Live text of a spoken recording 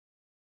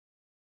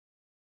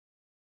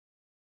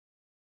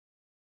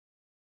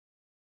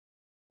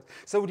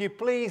So would you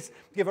please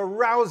give a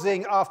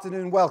rousing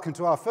afternoon welcome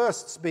to our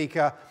first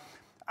speaker,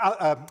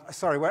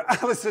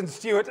 Allyson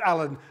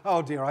Stewart-Allen.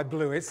 Oh dear, I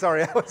blew it.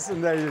 Sorry,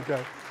 Allyson, there you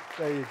go.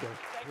 There you go.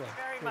 Thank you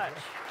very much.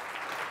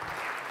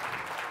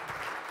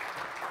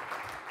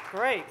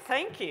 Great,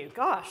 thank you.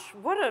 Gosh,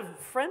 what a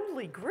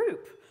friendly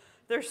group.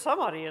 There's some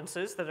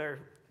audiences that are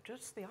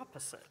just the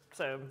opposite.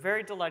 So I'm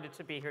very delighted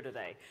to be here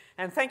today.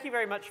 And thank you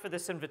very much for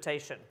this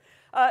invitation.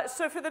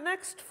 So for the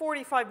next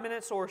 45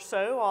 minutes or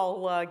so,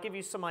 I'll give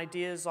you some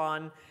ideas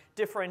on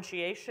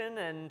differentiation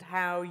and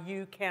how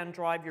you can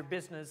drive your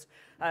business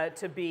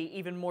to be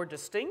even more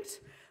distinct.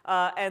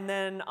 And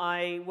then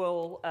I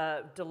will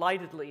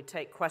delightedly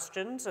take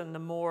questions, and the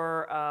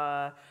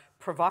more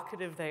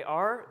provocative they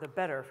are, the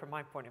better from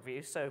my point of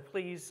view. So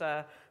please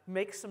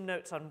make some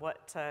notes on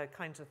what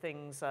kinds of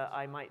things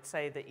I might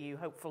say that you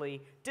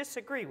hopefully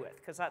disagree with,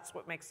 because that's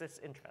what makes this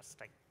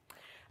interesting.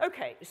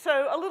 Okay,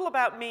 so a little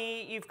about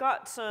me. You've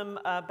got some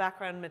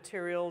background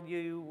material.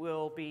 You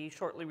will be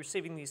shortly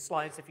receiving these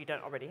slides if you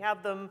don't already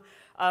have them.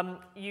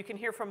 You can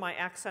hear from my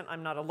accent,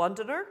 I'm not a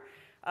Londoner,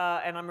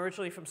 and I'm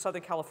originally from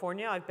Southern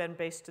California. I've been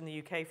based in the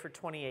UK for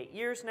 28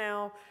 years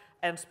now,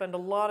 and spend a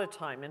lot of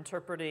time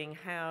interpreting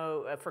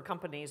how, for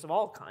companies of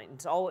all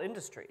kinds, all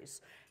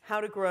industries,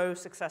 how to grow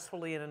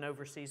successfully in an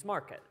overseas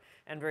market.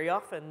 And very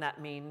often that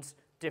means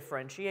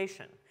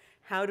differentiation.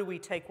 How do we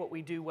take what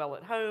we do well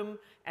at home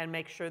and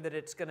make sure that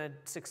it's going to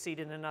succeed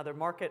in another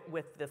market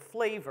with the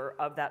flavor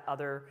of that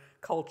other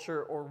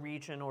culture or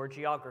region or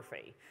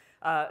geography?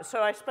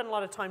 So I spend a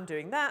lot of time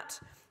doing that.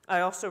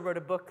 I also wrote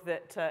a book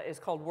that is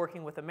called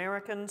Working with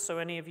Americans, so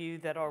any of you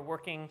that are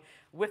working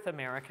with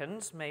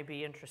Americans may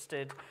be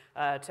interested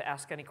to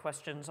ask any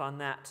questions on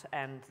that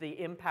and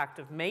the impact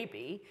of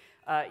maybe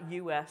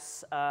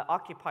US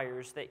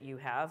occupiers that you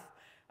have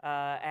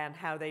and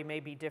how they may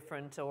be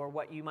different, or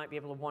what you might be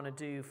able to want to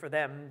do for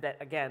them that,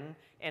 again,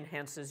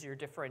 enhances your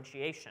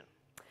differentiation.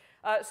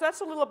 So that's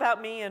a little about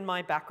me and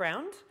my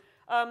background.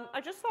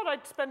 I just thought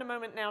I'd spend a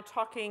moment now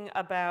talking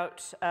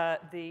about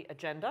the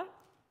agenda.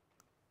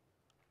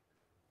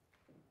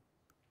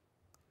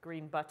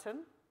 Green button.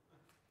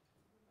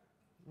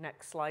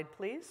 Next slide,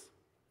 please.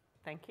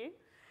 Thank you.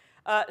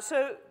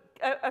 So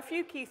a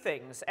few key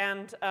things,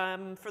 and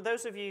for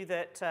those of you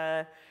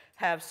that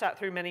have sat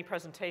through many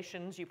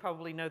presentations, you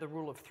probably know the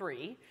rule of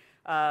three,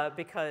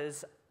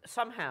 because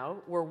somehow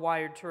we're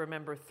wired to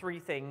remember three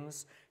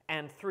things,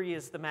 and three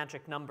is the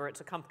magic number. It's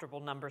a comfortable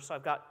number, so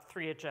I've got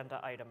 3 agenda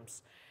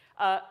items.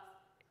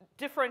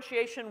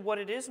 Differentiation, what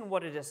it is and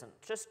what it isn't,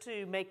 just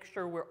to make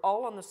sure we're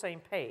all on the same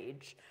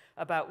page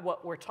about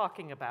what we're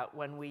talking about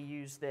when we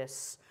use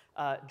this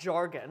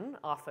jargon,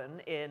 often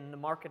in the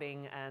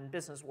marketing and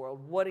business world.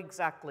 What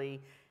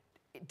exactly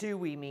do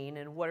we mean,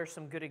 and what are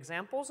some good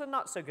examples and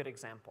not so good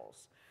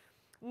examples?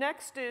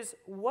 Next is,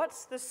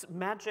 what's this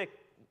magic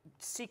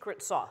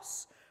secret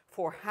sauce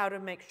for how to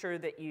make sure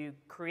that you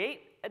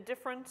create a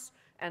difference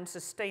and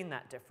sustain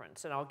that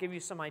difference? And I'll give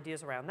you some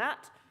ideas around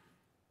that.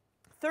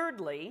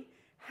 Thirdly,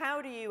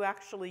 how do you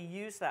actually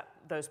use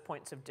those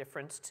points of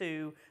difference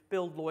to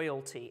build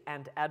loyalty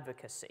and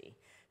advocacy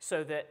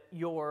so that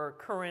your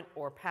current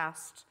or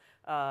past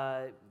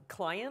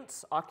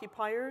clients,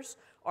 occupiers,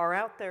 are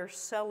out there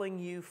selling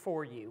you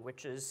for you,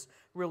 which is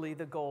really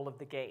the goal of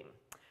the game.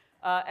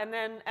 And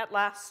then at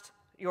last,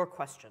 your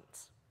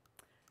questions.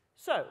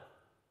 So,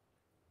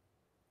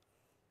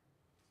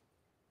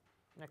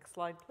 next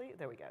slide, please.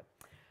 There we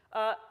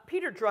go.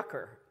 Peter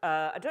Drucker.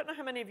 I don't know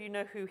how many of you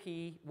know who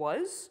he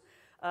was.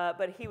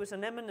 But he was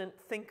an eminent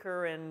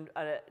thinker and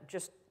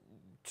just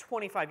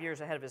 25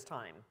 years ahead of his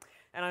time.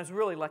 And I was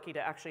really lucky to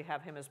actually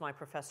have him as my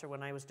professor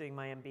when I was doing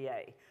my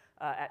MBA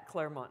at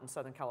Claremont in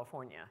Southern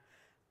California.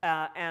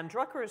 And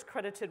Drucker is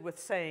credited with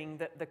saying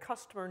that the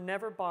customer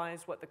never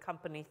buys what the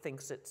company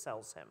thinks it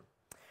sells him.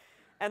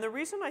 And the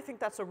reason I think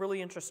that's a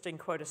really interesting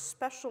quote,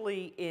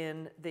 especially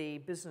in the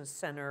business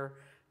center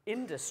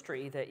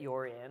industry that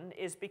you're in,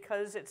 is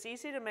because it's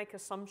easy to make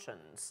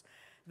assumptions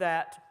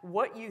that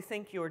what you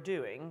think you're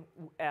doing,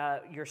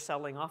 you're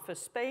selling office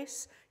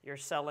space, you're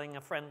selling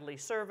a friendly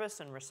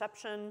service and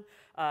reception,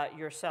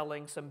 you're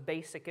selling some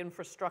basic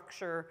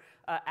infrastructure,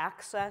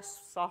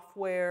 access,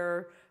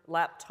 software,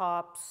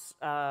 laptops,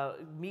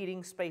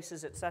 meeting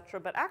spaces, etc.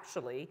 But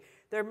actually,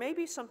 there may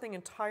be something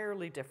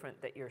entirely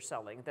different that you're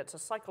selling that's a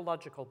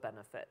psychological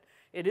benefit.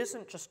 It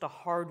isn't just a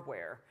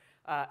hardware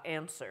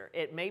answer.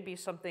 It may be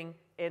something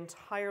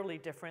entirely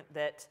different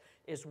that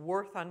is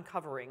worth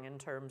uncovering in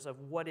terms of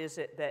what is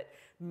it that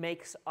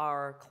makes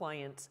our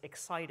clients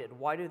excited.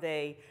 Why do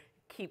they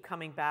keep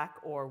coming back,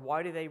 or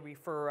why do they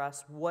refer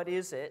us? What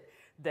is it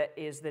that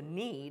is the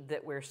need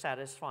that we're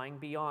satisfying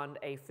beyond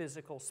a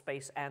physical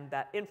space and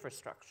that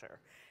infrastructure?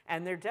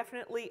 And there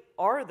definitely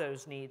are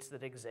those needs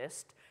that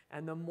exist,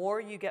 and the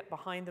more you get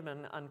behind them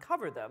and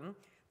uncover them,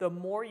 the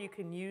more you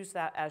can use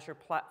that as your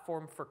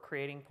platform for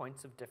creating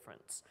points of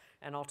difference.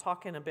 And I'll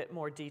talk in a bit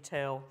more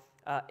detail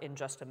in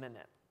just a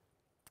minute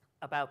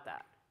about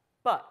that.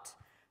 But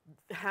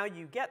how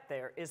you get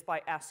there is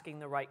by asking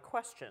the right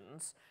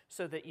questions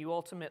so that you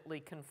ultimately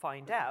can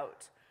find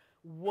out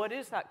What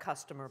is that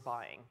customer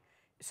buying?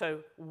 So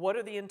what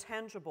are the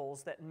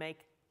intangibles that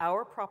make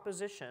our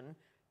proposition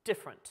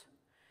different?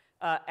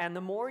 And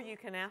the more you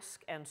can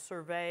ask and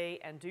survey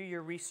and do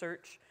your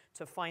research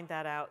to find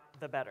that out,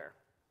 the better.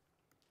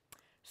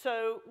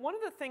 So one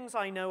of the things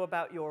I know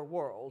about your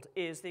world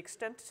is the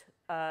extent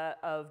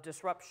of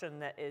disruption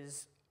that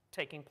is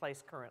taking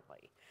place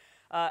currently.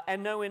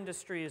 And no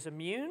industry is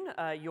immune.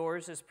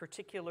 Yours is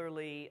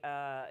particularly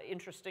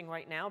interesting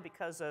right now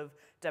because of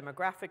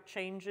demographic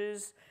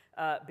changes,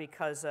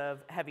 because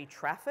of heavy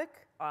traffic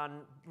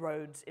on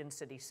roads in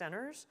city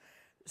centers.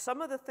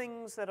 Some of the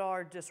things that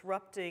are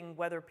disrupting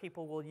whether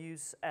people will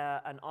use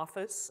an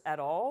office at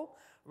all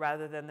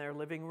rather than their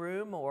living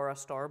room or a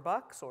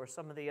Starbucks or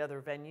some of the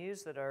other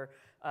venues that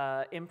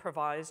are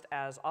improvised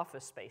as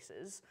office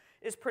spaces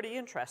is pretty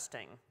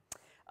interesting.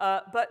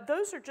 But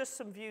those are just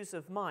some views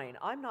of mine.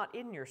 I'm not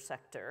in your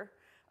sector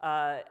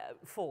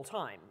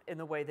full-time in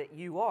the way that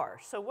you are.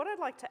 So what I'd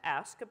like to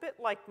ask, a bit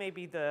like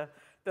maybe the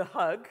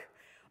hug,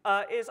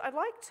 is I'd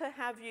like to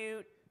have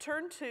you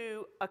turn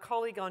to a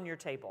colleague on your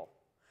table.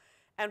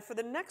 And for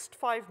the next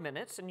 5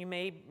 minutes, and you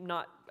may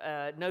not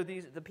know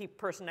the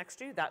person next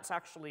to you, that's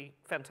actually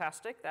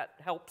fantastic, that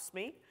helps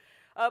me.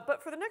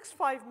 But for the next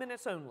 5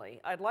 minutes only,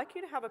 I'd like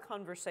you to have a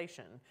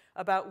conversation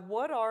about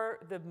what are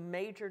the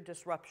major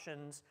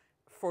disruptions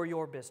for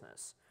your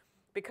business.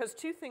 Because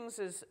two things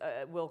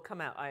will come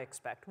out, I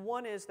expect.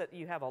 One is that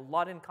you have a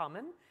lot in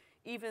common.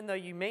 Even though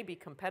you may be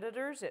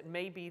competitors, it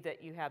may be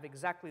that you have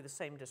exactly the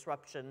same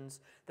disruptions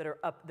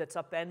that's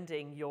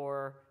upending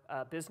your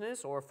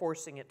business or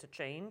forcing it to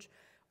change.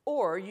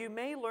 Or you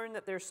may learn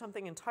that there's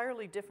something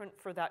entirely different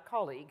for that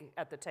colleague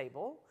at the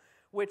table,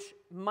 which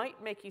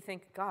might make you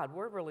think, God,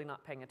 we're really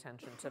not paying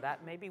attention to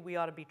that. Maybe we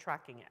ought to be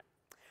tracking it.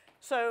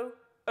 So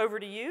over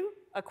to you,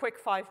 a quick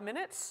 5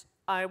 minutes.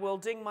 I will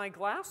ding my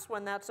glass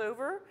when that's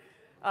over,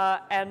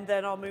 and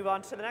then I'll move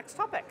on to the next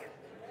topic.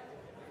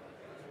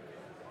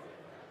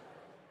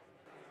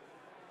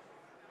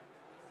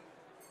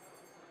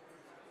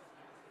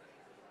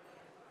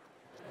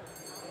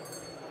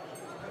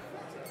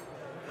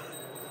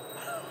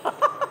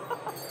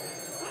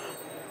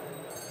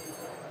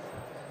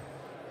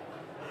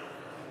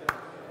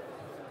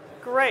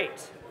 Great.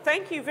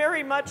 Thank you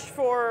very much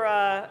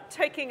for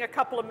taking a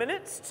couple of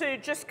minutes to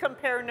just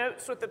compare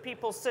notes with the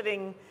people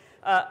sitting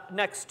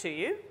next to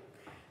you.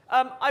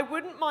 I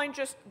wouldn't mind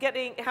just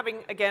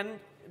having, again,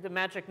 the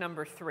magic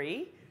number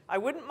 3. I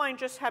wouldn't mind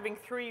just having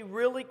 3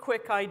 really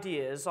quick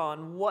ideas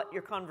on what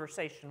your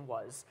conversation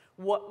was.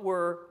 What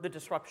were the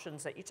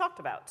disruptions that you talked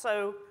about?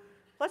 So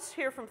let's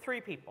hear from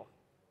 3 people.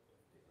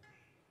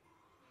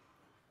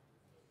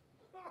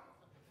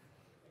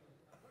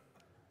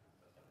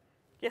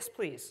 Yes,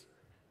 please.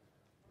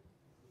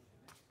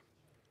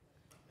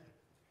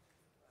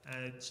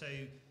 So,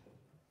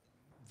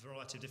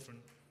 variety of different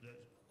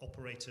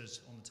operators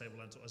on the table,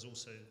 and as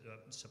also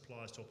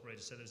suppliers to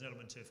operators. So there's an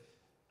element of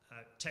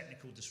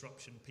technical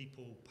disruption.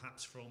 People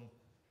perhaps from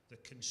the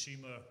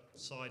consumer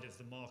side of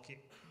the market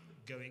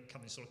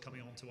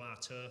coming onto our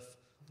turf.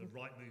 The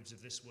right moves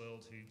of this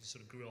world, who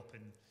sort of grew up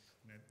in,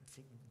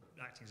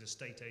 acting as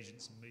estate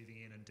agents and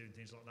moving in and doing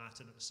things like that.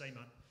 And at the same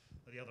time,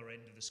 at the other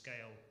end of the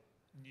scale,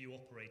 new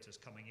operators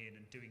coming in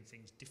and doing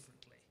things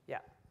differently. Yeah.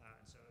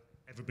 And so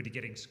everybody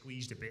getting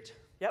squeezed a bit.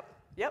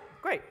 Yep,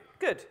 great,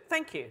 good,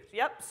 thank you.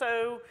 Yep,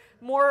 so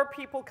more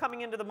people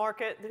coming into the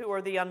market who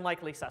are the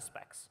unlikely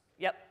suspects.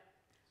 Yep,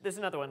 there's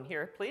another one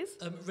here, please.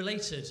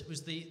 Related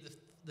was the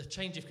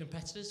change of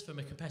competitors, from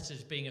a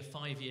competitor being a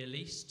 5-year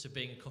lease to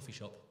being a coffee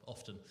shop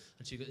often.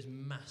 And so you've got this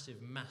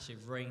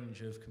massive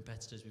range of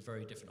competitors with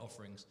very different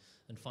offerings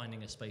and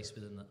finding a space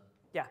within that.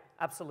 Yeah,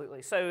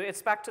 absolutely. So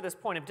it's back to this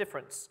point of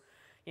difference.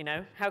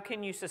 How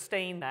can you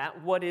sustain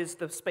that? What is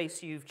the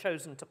space you've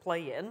chosen to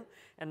play in?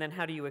 And then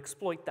how do you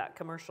exploit that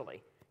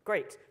commercially?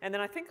 Great. And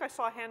then I think I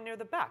saw a hand near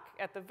the back,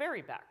 at the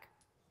very back.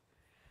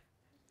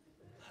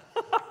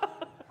 Come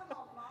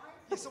on, Mike.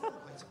 It's all right.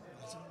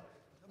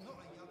 I'm not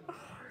a young man.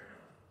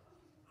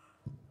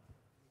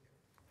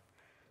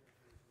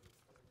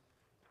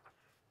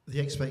 The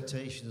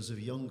expectations of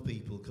young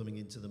people coming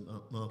into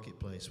the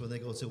marketplace, when they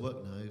go to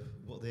work now,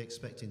 what they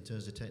expect in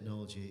terms of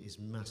technology is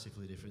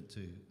massively different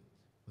to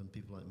when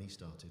people like me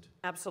started.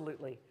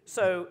 Absolutely.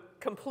 So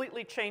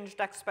completely changed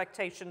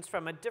expectations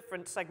from a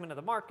different segment of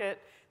the market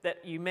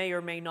that you may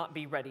or may not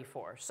be ready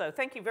for. So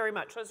thank you very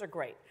much. Those are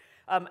great.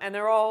 And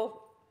they're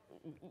all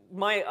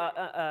my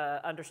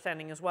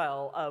understanding as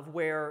well of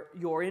where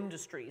your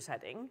industry is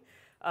heading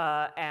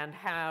and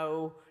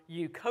how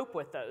you cope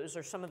with those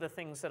are some of the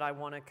things that I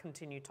want to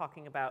continue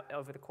talking about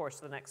over the course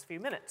of the next few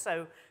minutes.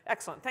 So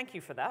excellent. Thank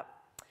you for that.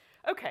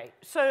 Okay,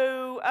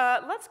 so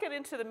let's get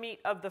into the meat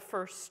of the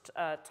first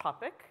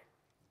topic.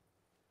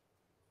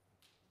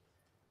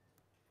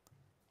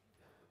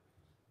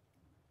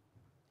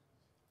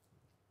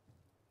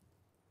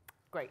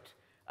 Great.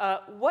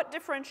 What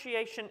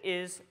differentiation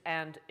is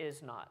and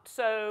is not.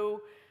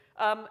 So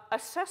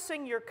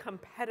assessing your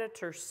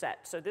competitor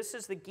set. So this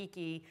is the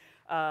geeky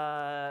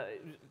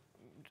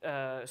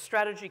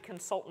strategy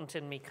consultant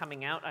in me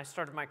coming out. I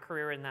started my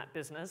career in that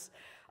business.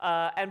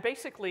 And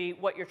basically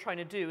what you're trying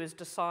to do is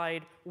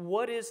decide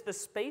what is the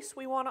space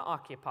we want to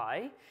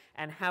occupy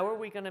and how are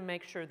we going to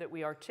make sure that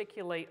we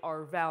articulate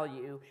our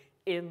value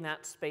in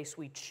that space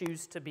we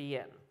choose to be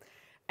in.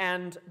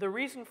 And the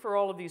reason for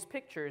all of these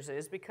pictures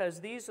is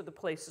because these are the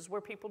places where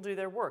people do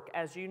their work,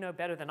 as you know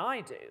better than I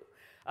do.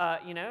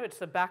 You know, it's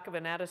the back of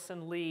an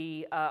Addison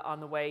Lee on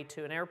the way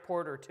to an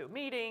airport or to a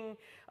meeting.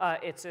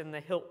 It's in the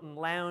Hilton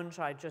Lounge.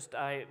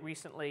 I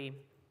recently,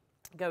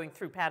 going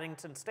through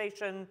Paddington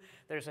Station,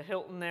 there's a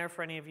Hilton there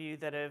for any of you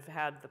that have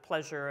had the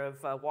pleasure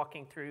of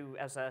walking through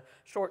as a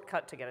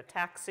shortcut to get a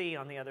taxi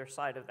on the other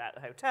side of that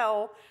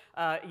hotel.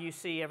 You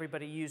see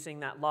everybody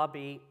using that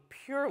lobby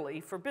purely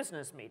for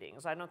business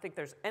meetings. I don't think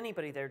there's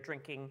anybody there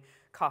drinking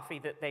coffee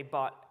that they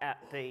bought at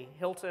the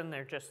Hilton.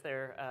 They're just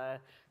there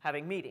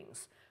having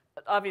meetings.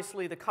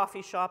 Obviously, the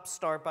coffee shops,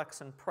 Starbucks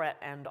and Pret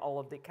and all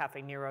of the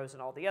Cafe Neros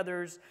and all the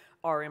others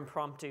are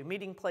impromptu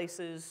meeting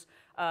places.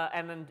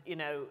 And then, you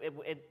know,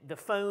 the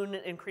phone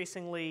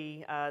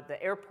increasingly,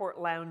 the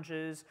airport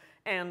lounges,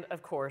 and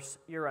of course,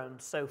 your own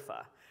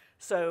sofa.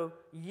 So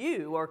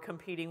you are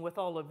competing with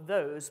all of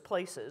those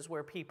places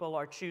where people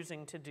are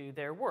choosing to do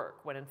their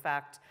work, when in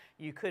fact,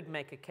 you could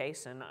make a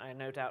case, and I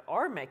no doubt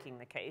are making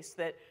the case,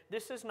 that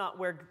this is not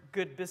where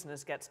good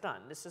business gets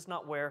done. This is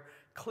not where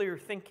clear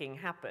thinking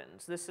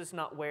happens. This is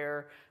not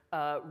where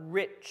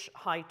rich,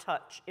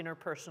 high-touch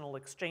interpersonal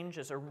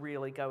exchanges are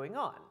really going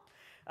on.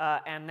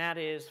 And that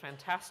is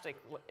fantastic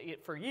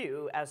for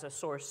you as a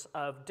source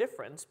of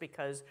difference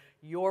because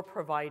you're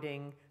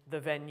providing the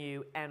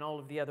venue and all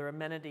of the other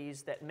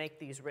amenities that make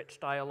these rich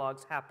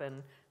dialogues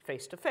happen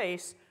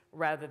face-to-face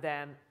rather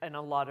than in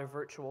a lot of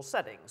virtual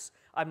settings.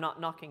 I'm not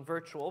knocking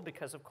virtual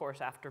because, of course,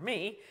 after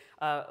me,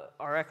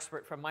 our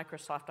expert from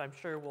Microsoft, I'm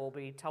sure, will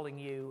be telling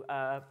you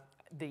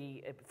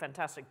the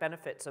fantastic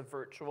benefits of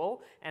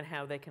virtual and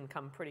how they can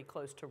come pretty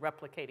close to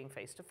replicating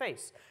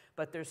face-to-face.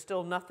 But there's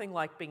still nothing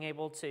like being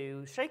able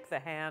to shake the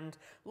hand,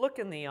 look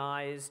in the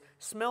eyes,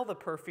 smell the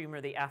perfume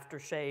or the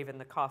aftershave and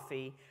the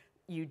coffee.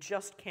 You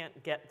just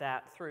can't get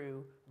that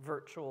through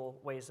virtual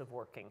ways of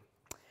working.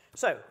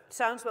 So,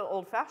 sounds a little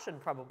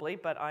old-fashioned probably,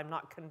 but I'm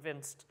not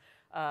convinced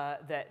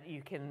that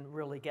you can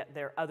really get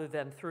there other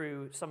than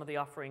through some of the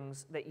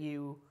offerings that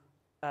you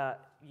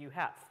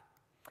have.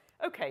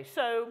 Okay,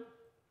 so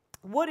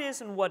what is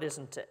and what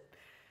isn't it?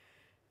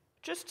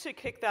 Just to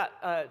kick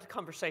that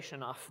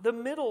conversation off, the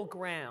middle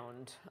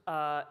ground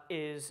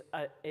is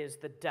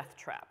the death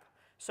trap.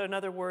 So in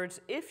other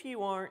words, if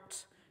you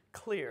aren't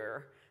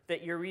clear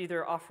that you're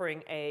either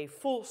offering a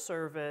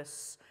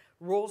full-service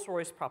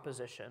Rolls-Royce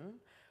proposition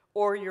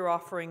or you're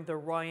offering the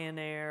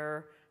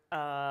Ryanair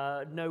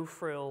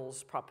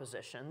no-frills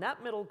proposition,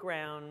 that middle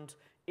ground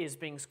is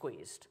being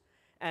squeezed.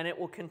 And it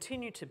will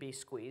continue to be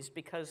squeezed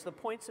because the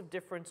points of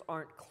difference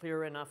aren't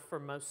clear enough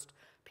for most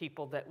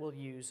people that will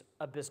use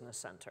a business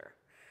center.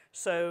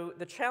 So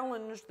the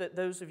challenge that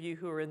those of you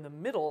who are in the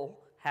middle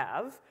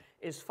have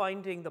is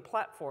finding the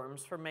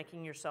platforms for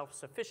making yourself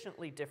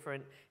sufficiently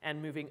different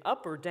and moving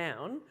up or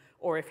down,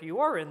 or if you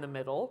are in the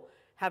middle,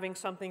 having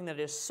something that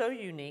is so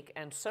unique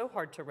and so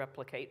hard to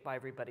replicate by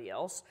everybody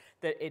else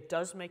that it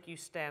does make you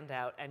stand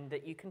out and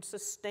that you can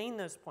sustain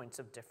those points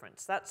of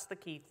difference. That's the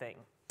key thing.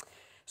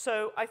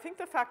 So I think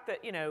the fact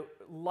that, you know,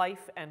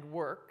 life and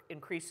work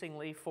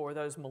increasingly for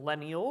those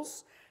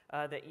millennials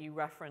that you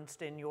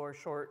referenced in your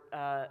short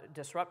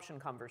disruption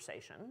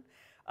conversation,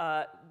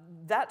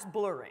 that's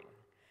blurring.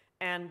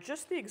 And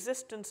just the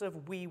existence of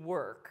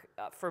WeWork,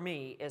 for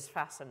me, is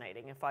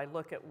fascinating. If I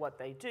look at what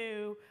they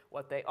do,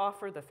 what they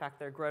offer, the fact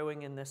they're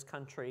growing in this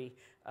country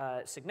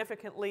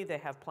significantly, they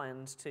have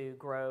plans to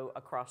grow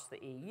across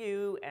the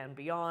EU and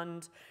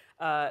beyond.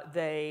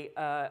 They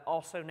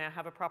also now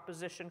have a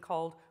proposition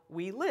called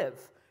We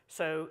Live.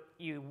 So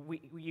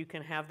you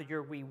can have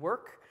your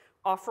WeWork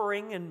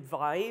offering and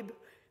vibe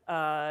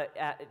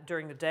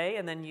during the day,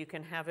 and then you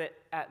can have it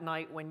at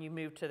night when you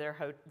move to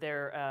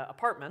their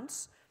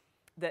apartments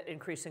that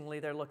increasingly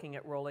they're looking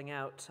at rolling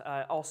out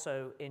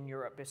also in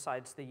Europe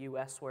besides the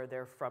US where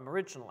they're from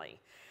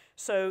originally.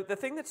 So the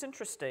thing that's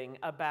interesting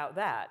about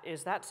that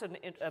is that's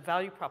a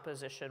value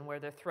proposition where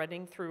they're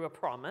threading through a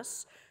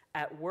promise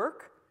at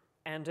work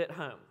and at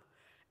home.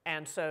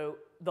 And so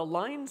the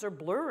lines are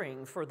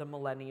blurring for the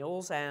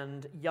millennials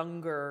and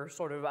younger,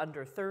 sort of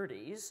under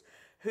 30s,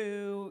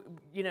 who,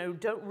 you know,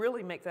 don't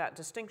really make that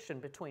distinction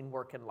between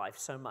work and life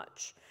so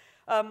much.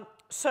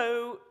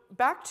 So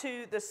back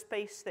to the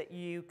space that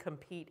you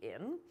compete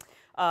in,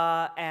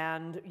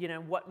 and, you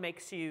know, what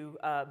makes you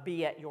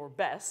be at your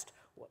best.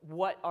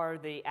 What are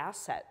the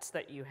assets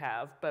that you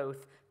have,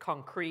 both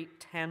concrete,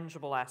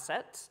 tangible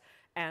assets,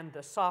 and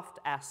the soft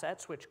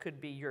assets, which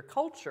could be your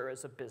culture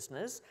as a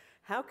business?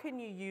 How can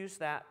you use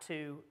that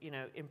to, you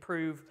know,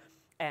 improve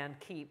and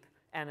keep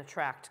and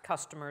attract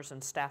customers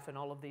and staff and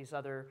all of these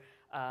other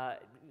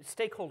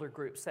stakeholder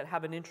groups that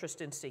have an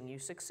interest in seeing you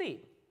succeed?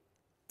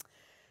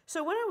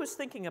 So when I was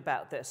thinking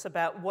about this,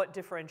 about what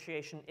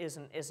differentiation is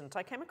and isn't,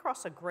 I came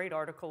across a great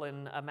article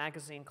in a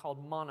magazine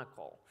called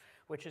Monocle,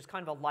 which is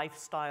kind of a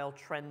lifestyle,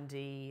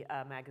 trendy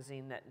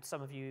magazine that some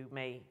of you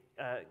may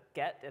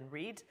get and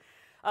read.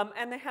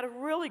 And they had a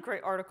really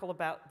great article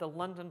about the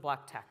London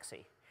black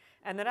taxi,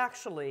 and that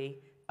actually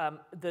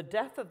the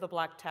death of the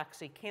black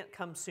taxi can't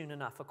come soon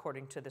enough,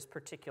 according to this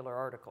particular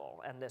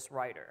article and this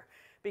writer,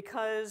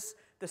 because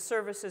the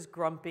service is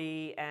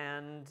grumpy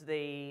and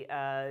the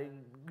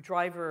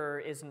driver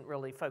isn't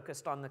really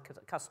focused on the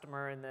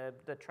customer and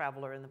the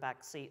traveler in the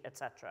back seat,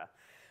 etc.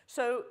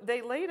 So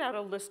they laid out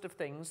a list of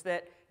things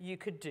that you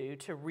could do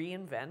to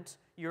reinvent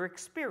your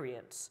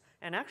experience.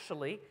 And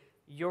actually,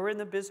 you're in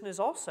the business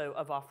also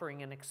of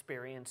offering an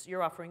experience.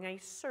 You're offering a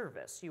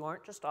service. You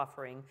aren't just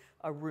offering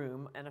a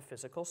room and a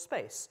physical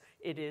space.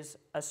 It is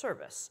a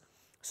service.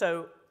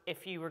 So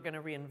if you were going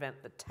to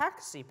reinvent the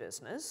taxi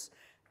business,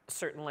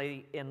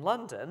 certainly in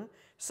London,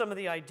 some of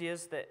the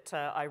ideas that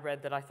I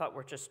read that I thought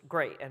were just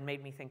great and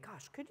made me think,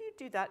 gosh, could you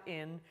do that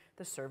in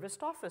the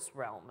serviced office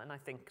realm? And I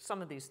think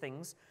some of these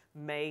things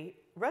may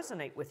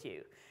resonate with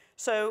you.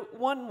 So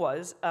one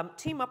was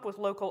team up with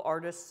local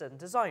artists and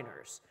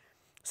designers.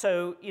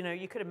 So, you know,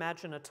 you could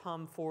imagine a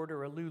Tom Ford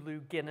or a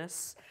Lulu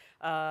Guinness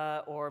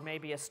or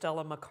maybe a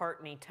Stella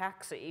McCartney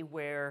taxi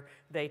where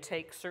they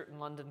take certain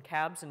London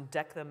cabs and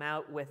deck them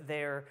out with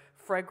their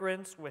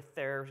fragrance, with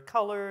their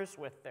colors,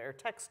 with their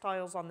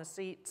textiles on the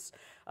seats.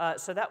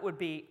 So that would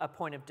be a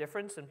point of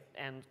difference,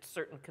 and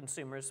certain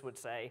consumers would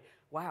say,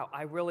 wow,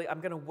 I'm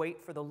going to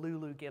wait for the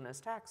Lulu Guinness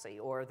taxi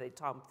or the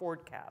Tom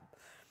Ford cab.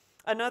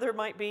 Another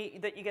might be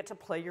that you get to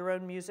play your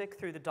own music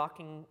through the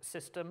docking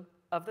system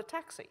of the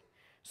taxi.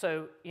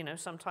 So, you know,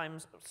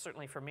 sometimes,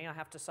 certainly for me, I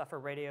have to suffer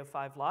Radio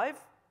 5 Live.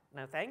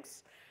 No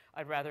thanks.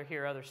 I'd rather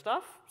hear other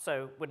stuff.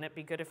 So wouldn't it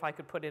be good if I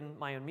could put in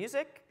my own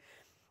music?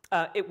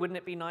 Wouldn't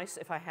it be nice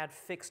if I had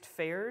fixed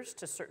fares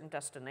to certain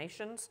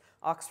destinations,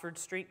 Oxford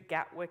Street,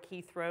 Gatwick,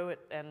 Heathrow,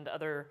 and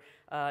other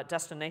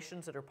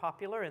destinations that are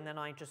popular, and then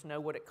I just know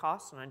what it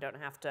costs, and I don't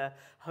have to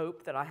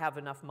hope that I have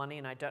enough money,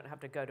 and I don't have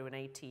to go to an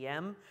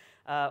ATM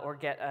or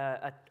get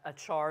a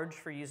charge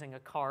for using a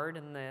card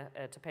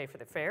to pay for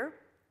the fare.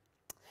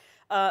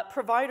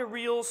 Provide a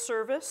real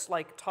service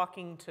like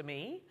talking to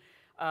me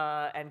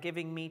and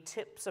giving me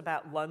tips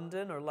about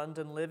London or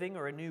London living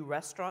or a new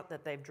restaurant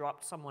that they've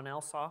dropped someone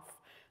else off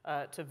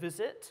to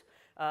visit.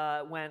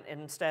 When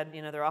instead,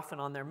 you know, they're often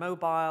on their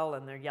mobile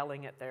and they're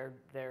yelling at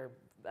their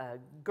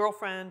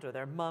girlfriend or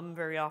their mum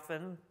very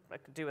often. I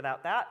could do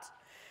without that.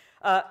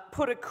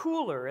 Put a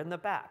cooler in the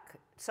back.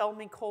 Sell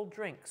me cold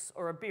drinks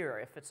or a beer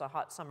if it's a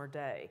hot summer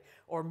day,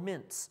 or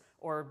mints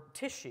or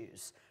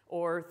tissues,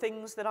 or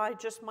things that I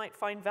just might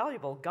find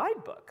valuable,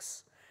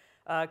 guidebooks,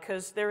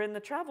 because they're in the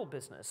travel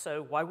business.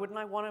 So why wouldn't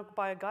I want to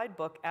buy a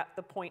guidebook at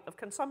the point of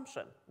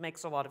consumption?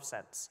 Makes a lot of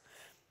sense.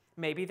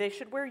 Maybe they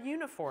should wear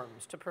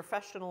uniforms to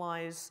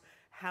professionalize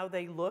how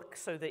they look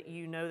so that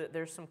you know that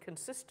there's some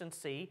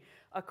consistency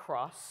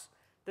across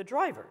the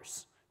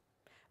drivers.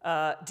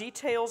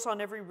 Details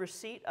on every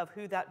receipt of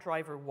who that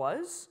driver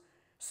was,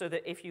 so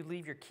that if you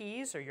leave your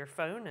keys or your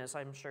phone, as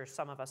I'm sure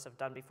some of us have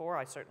done before,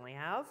 I certainly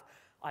have,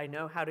 I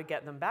know how to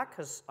get them back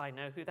because I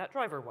know who that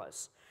driver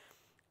was.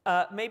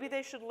 Maybe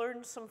they should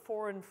learn some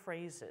foreign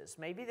phrases.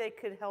 Maybe they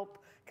could help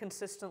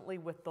consistently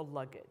with the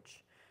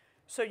luggage.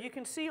 So you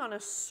can see on a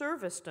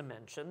service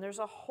dimension, there's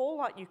a whole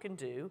lot you can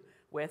do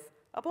with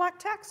a black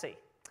taxi.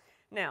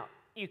 Now,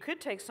 you could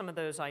take some of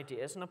those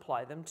ideas and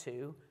apply them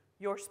to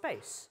your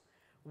space.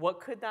 What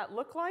could that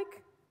look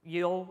like?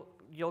 You'll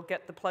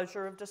get the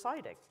pleasure of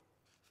deciding.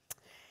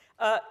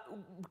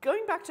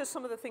 Going back to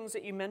some of the things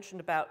that you mentioned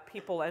about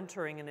people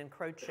entering and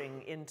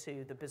encroaching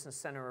into the business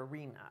center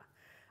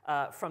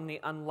arena from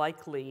the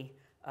unlikely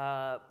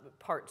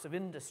parts of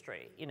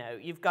industry. You know,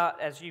 you've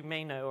got, as you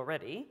may know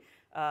already,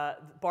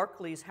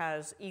 Barclays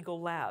has Eagle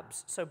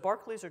Labs. So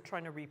Barclays are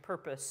trying to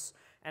repurpose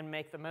and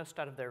make the most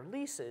out of their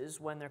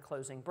leases when they're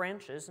closing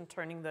branches and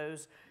turning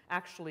those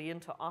actually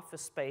into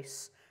office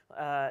space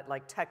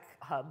like tech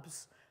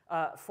hubs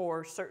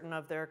for certain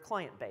of their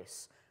client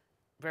base.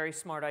 Very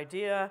smart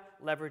idea,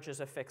 leverages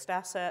a fixed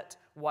asset.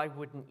 Why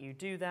wouldn't you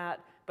do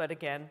that? But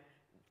again,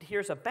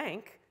 here's a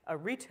bank, a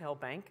retail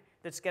bank,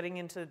 that's getting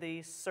into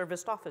the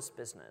serviced office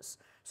business.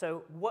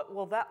 So what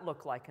will that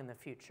look like in the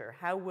future?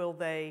 How will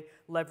they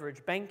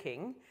leverage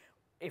banking,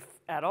 if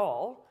at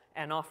all,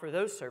 and offer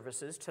those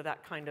services to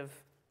that kind of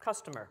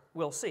customer?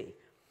 We'll see.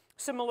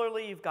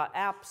 Similarly, you've got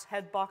apps.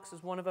 Headbox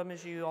is one of them,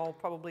 as you all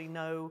probably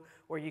know,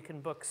 where you can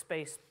book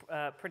space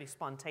pretty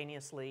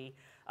spontaneously.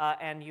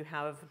 And you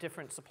have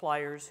different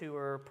suppliers who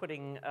are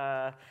putting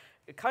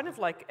kind of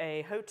like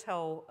a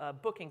hotel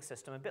booking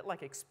system, a bit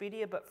like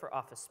Expedia, but for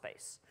office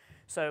space.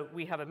 So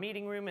we have a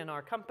meeting room in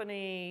our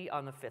company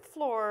on the 5th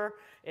floor.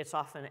 It's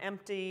often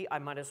empty. I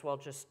might as well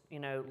just, you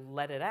know,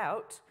 let it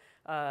out,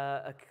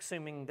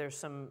 assuming there's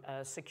some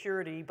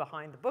security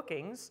behind the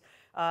bookings,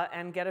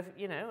 and get a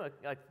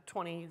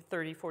 20,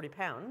 30, 40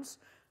 pounds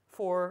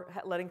for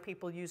letting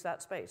people use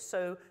that space.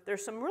 So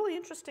there's some really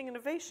interesting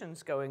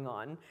innovations going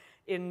on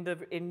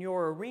in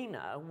your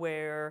arena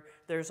where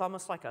there's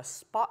almost like a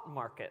spot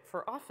market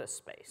for office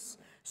space.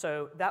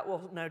 So that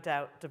will no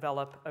doubt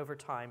develop over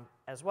time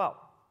as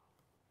well.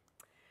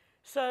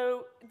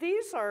 So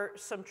these are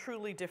some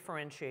truly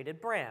differentiated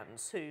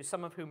brands,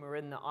 some of whom are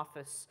in the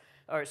office,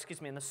 or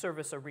excuse me, in the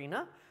service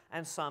arena,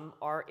 and some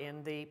are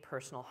in the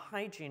personal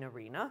hygiene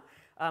arena.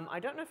 I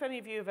don't know if any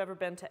of you have ever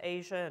been to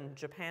Asia and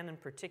Japan in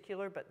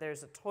particular, but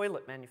there's a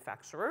toilet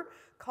manufacturer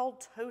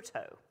called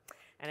Toto.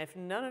 And if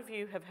none of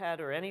you have had,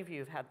 or any of you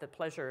have had the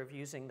pleasure of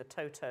using the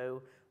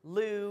Toto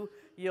loo,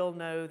 you'll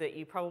know that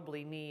you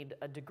probably need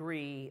a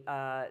degree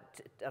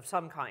of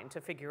some kind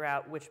to figure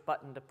out which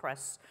button to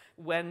press.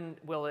 When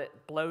will it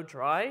blow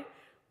dry?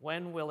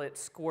 When will it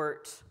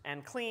squirt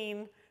and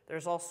clean?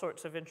 There's all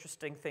sorts of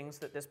interesting things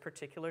that this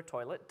particular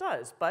toilet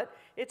does, but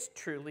it's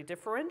truly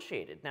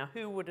differentiated. Now,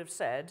 who would have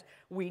said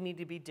we need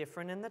to be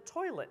different in the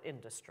toilet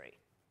industry?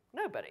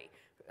 Nobody.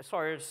 As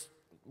far as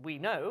we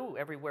know,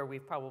 everywhere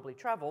we've probably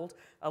traveled,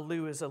 a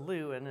loo is a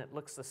loo, and it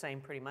looks the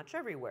same pretty much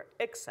everywhere,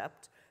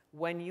 except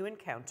when you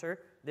encounter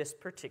this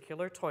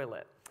particular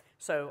toilet.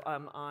 So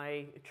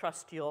I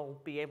trust you'll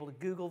be able to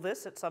Google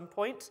this at some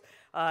point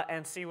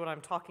and see what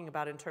I'm talking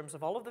about in terms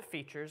of all of the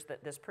features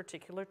that this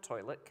particular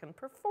toilet can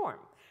perform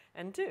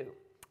and do.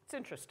 It's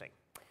interesting.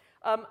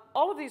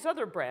 All of these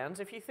other brands,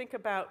 if you think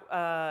about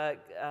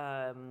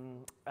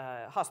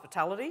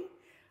hospitality,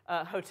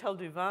 Hotel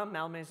du Vin,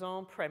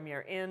 Malmaison,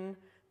 Premier Inn,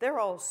 they're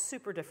all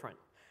super different.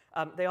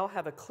 They all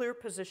have a clear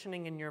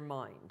positioning in your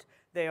mind.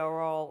 They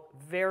are all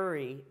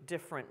very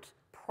different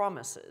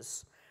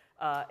promises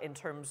in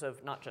terms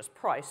of not just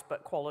price,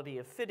 but quality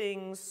of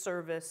fittings,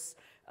 service,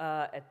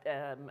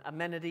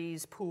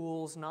 amenities,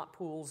 pools, not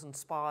pools, and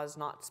spas,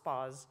 not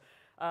spas.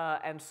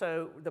 And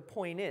so the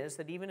point is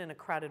that even in a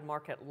crowded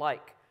market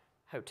like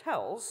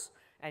hotels,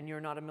 and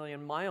you're not a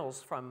million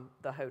miles from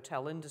the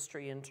hotel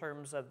industry in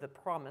terms of the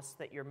promise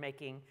that you're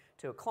making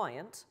to a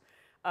client,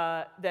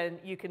 then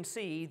you can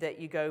see that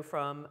you go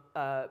from,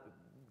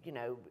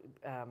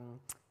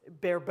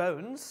 bare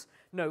bones,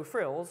 no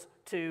frills,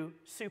 to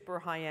super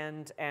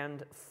high-end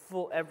and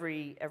full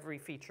every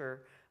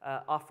feature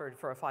offered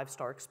for a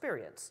 5-star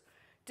experience.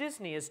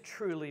 Disney is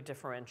truly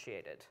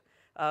differentiated.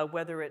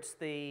 Whether it's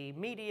the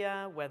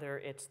media, whether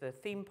it's the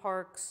theme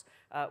parks,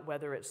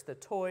 whether it's the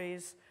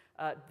toys,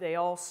 they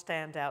all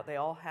stand out. They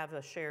all have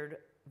a shared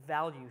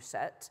value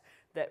set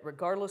that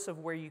regardless of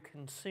where you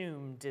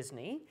consume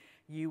Disney,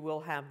 you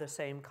will have the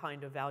same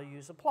kind of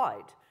values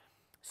applied.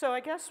 So I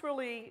guess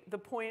really the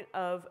point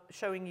of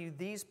showing you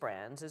these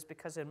brands is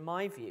because in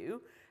my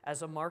view,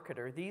 as a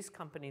marketer, these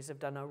companies have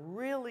done a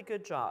really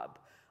good job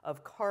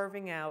of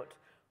carving out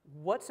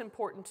what's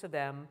important to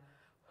them,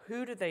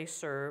 who do they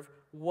serve,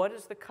 what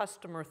does the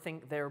customer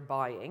think they're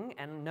buying,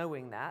 and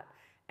knowing that,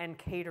 and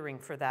catering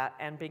for that,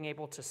 and being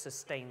able to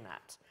sustain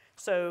that.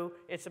 So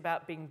it's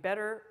about being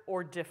better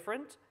or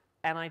different,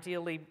 and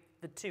ideally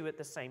the two at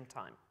the same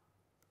time.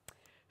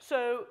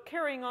 So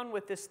carrying on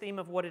with this theme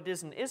of what it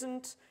is and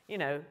isn't,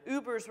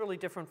 Uber is really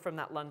different from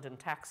that London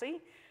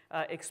taxi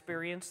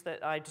experience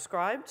that I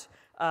described.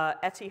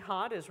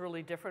 Etihad is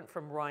really different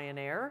from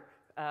Ryanair,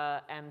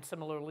 and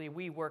similarly,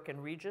 WeWork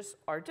and Regis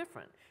are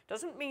different.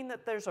 Doesn't mean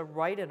that there's a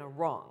right and a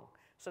wrong.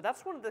 So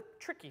that's one of the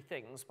tricky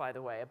things, by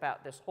the way,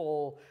 about this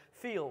whole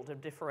field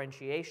of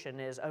differentiation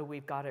is, oh,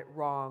 we've got it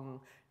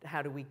wrong,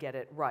 how do we get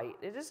it right?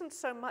 It isn't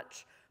so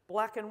much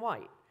black and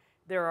white.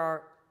 There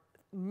are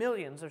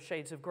millions of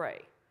shades of gray.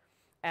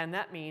 And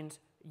that means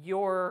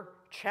your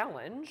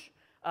challenge,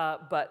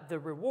 but the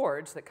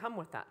rewards that come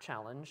with that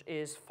challenge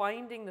is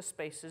finding the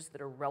spaces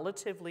that are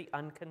relatively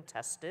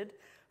uncontested,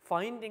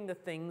 finding the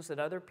things that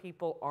other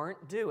people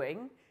aren't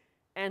doing,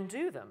 and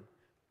do them.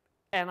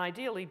 And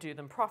ideally, do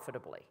them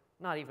profitably.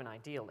 Not even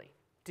ideally,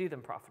 do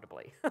them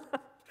profitably.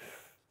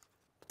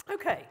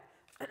 Okay,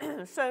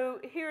 so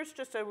here's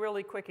just a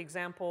really quick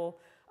example.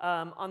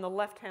 On the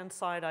left-hand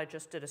side, I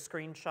just did a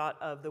screenshot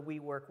of the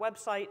WeWork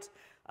website,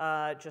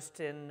 just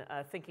in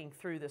thinking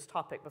through this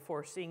topic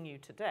before seeing you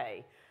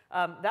today.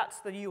 That's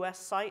the US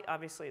site.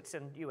 Obviously, it's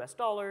in US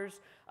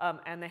dollars,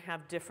 and they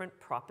have different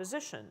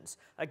propositions.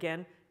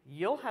 Again,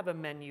 you'll have a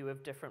menu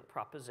of different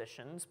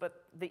propositions,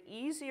 but the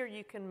easier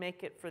you can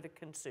make it for the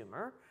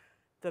consumer,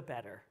 the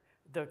better,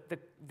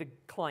 the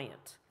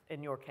client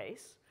in your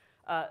case.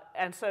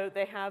 And so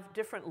they have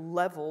different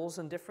levels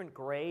and different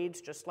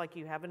grades, just like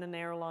you have in an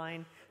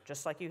airline,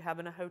 just like you have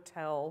in a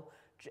hotel,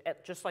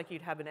 just like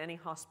you'd have in any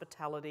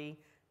hospitality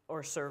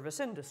or service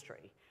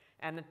industry.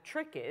 And the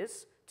trick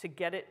is to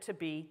get it to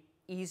be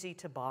easy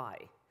to buy.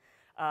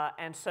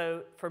 And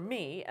so for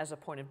me, as a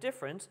point of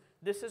difference,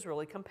 this is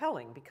really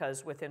compelling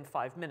because within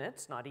 5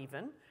 minutes, not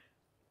even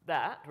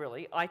that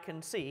really, I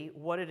can see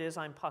what it is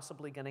I'm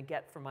possibly going to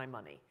get for my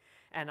money.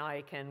 And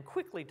I can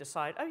quickly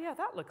decide, oh yeah,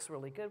 that looks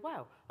really good.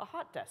 Wow, a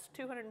hot desk,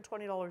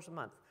 $220 a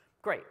month.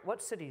 Great,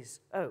 what cities?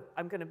 Oh,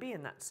 I'm going to be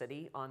in that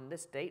city on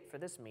this date for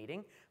this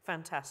meeting.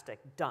 Fantastic,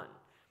 done.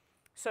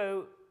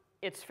 So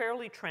it's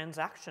fairly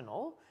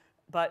transactional,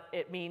 but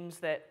it means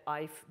that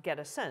I get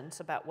a sense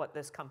about what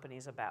this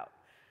company's about.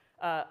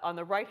 On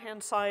the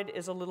right-hand side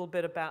is a little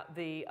bit about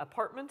the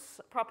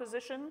apartments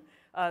proposition.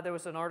 There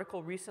was an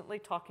article recently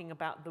talking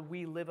about the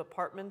We Live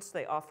apartments.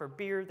 They offer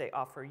beer, they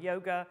offer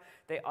yoga,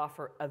 they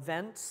offer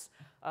events.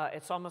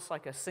 It's almost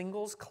like a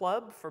singles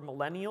club for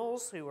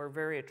millennials who are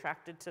very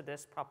attracted to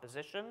this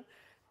proposition.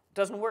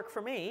 Doesn't work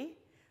for me,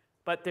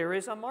 but there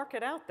is a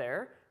market out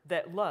there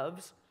that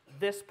loves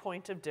this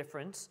point of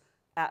difference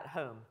at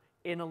home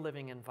in a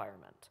living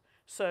environment.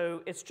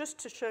 So it's just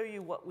to show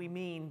you what we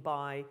mean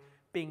by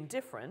being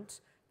different.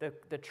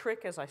 The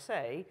trick, as I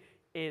say,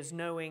 is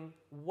knowing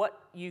what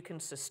you can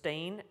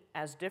sustain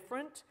as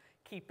different,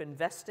 keep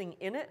investing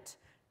in it,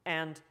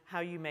 and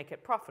how you make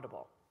it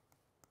profitable.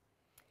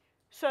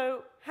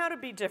 So how to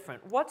be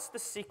different? What's the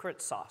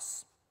secret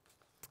sauce?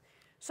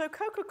 So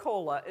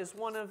Coca-Cola is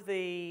one of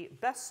the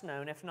best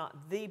known, if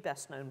not the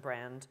best known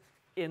brand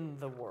in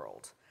the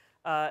world.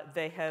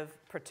 They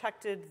have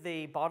protected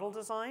the bottle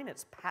design.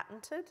 It's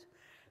patented.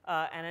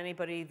 And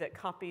anybody that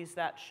copies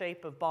that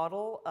shape of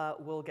bottle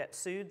will get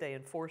sued. They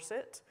enforce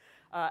it.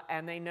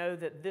 And they know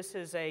that this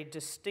is a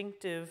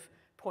distinctive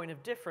point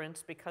of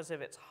difference because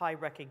of its high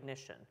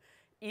recognition.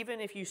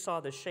 Even if you saw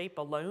the shape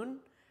alone,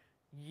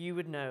 you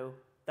would know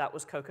that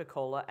was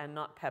Coca-Cola and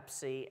not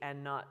Pepsi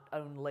and not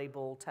own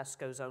label,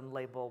 Tesco's own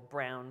label,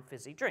 brown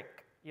fizzy drink.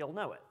 You'll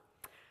know it.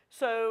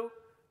 So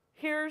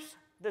here's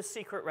the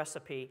secret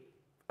recipe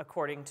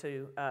according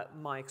to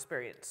my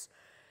experience.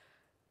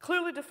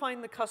 Clearly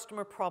define the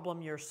customer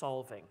problem you're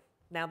solving.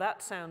 Now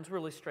that sounds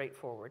really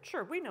straightforward.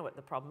 Sure, we know what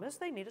the problem is.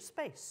 They need a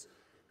space.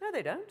 No,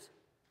 they don't.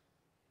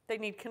 They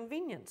need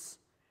convenience.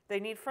 They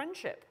need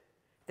friendship.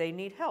 They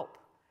need help.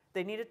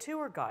 They need a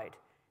tour guide.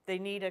 They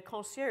need a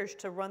concierge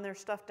to run their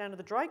stuff down to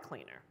the dry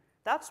cleaner.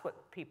 That's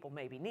what people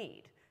maybe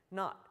need,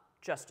 not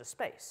just a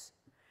space.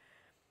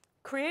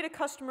 Create a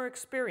customer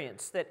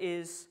experience that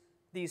is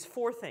these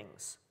 4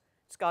 things.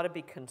 It's got to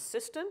be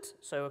consistent,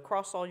 so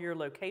across all your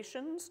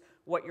locations,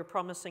 what you're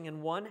promising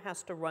in one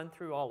has to run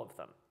through all of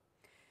them.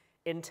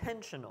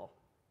 Intentional,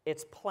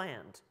 it's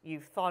planned,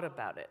 you've thought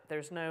about it.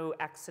 There's no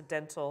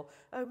accidental,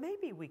 oh,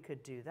 maybe we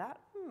could do that.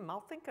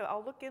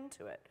 I'll look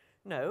into it.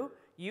 No,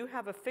 you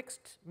have a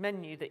fixed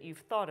menu that you've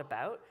thought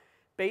about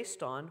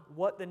based on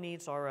what the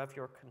needs are of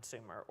your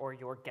consumer or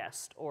your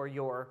guest or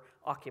your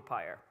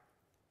occupier.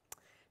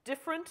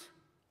 Different.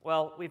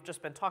 Well, we've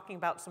just been talking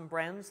about some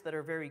brands that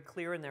are very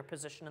clear in their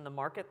position in the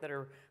market that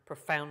are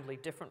profoundly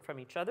different from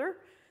each other,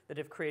 that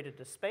have created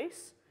a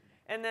space.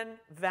 And then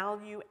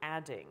value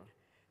adding.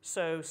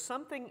 So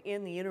something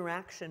in the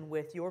interaction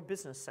with your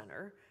business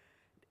center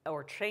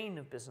or chain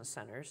of business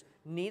centers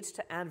needs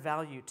to add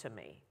value to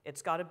me.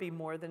 It's got to be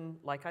more than,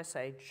 like I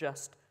say,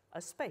 just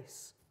a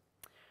space.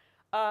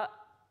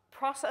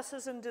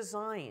 Processes and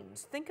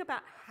designs. Think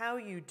about how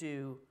you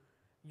do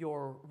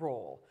your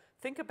role.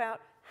 Think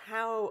about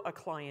how a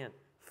client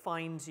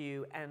finds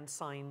you and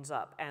signs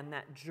up, and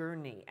that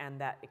journey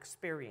and that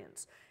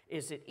experience.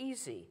 Is it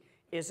easy?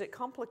 Is it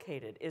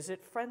complicated? Is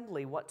it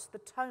friendly? What's the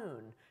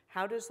tone?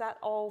 How does that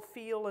all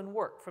feel and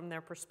work from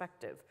their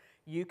perspective?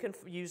 You can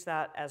use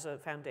that as a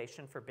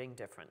foundation for being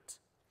different.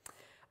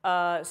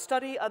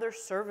 Study other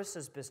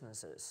services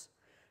businesses.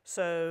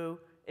 So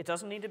it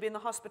doesn't need to be in the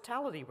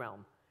hospitality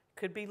realm. It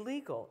could be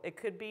legal. It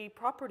could be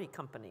property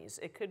companies.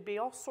 It could be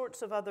all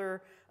sorts of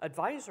other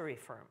advisory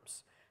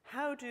firms.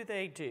 How do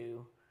they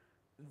do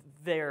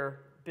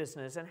their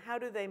business, and how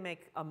do they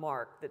make a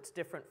mark that's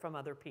different from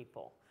other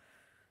people?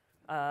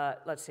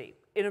 Let's see.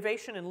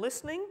 Innovation and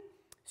listening.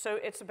 So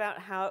it's about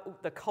how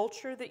the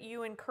culture that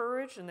you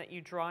encourage and that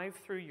you drive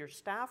through your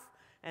staff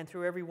and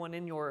through everyone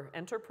in your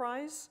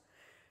enterprise.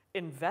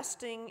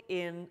 Investing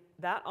in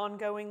that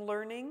ongoing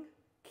learning,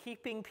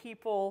 keeping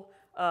people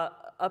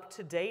up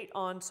to date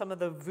on some of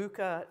the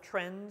VUCA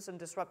trends and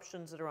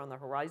disruptions that are on the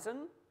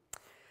horizon.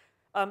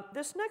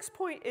 This next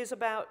point is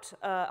about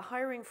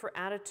hiring for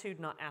attitude,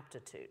 not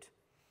aptitude.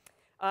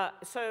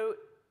 So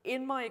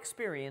in my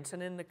experience,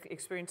 and in the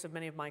experience of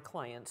many of my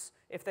clients,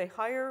 if they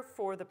hire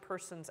for the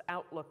person's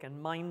outlook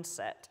and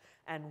mindset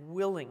and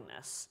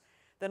willingness,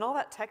 then all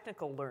that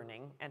technical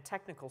learning and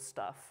technical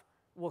stuff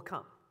will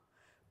come.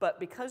 But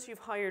because you've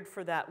hired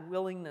for that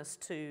willingness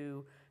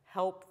to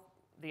help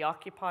the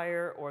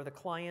occupier or the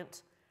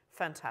client,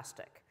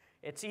 fantastic.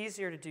 It's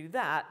easier to do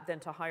that than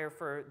to hire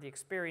for the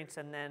experience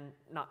and then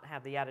not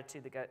have the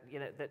attitude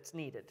that's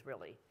needed,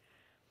 really.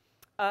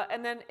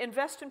 And then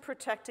invest in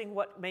protecting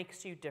what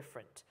makes you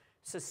different.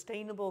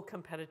 Sustainable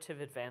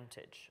competitive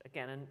advantage.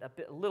 Again,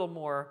 a little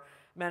more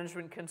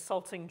management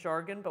consulting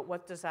jargon, but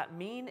what does that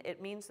mean?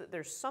 It means that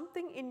there's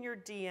something in your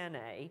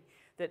DNA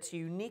that's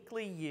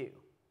uniquely you.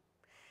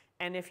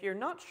 And if you're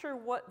not sure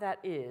what that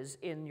is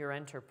in your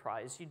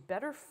enterprise, you'd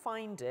better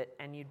find it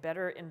and you'd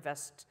better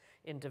invest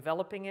in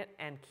developing it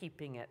and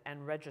keeping it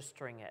and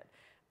registering it.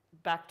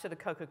 Back to the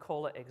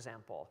Coca-Cola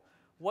example.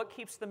 What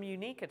keeps them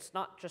unique? It's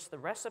not just the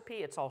recipe,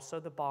 it's also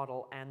the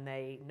bottle, and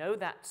they know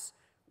that's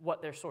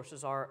what their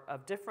sources are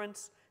of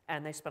difference,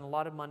 and they spend a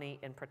lot of money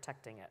in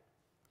protecting it.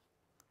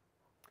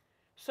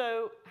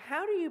 So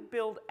how do you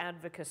build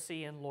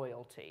advocacy and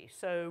loyalty?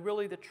 So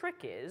really the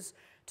trick is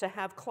to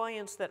have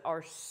clients that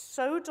are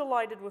so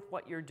delighted with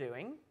what you're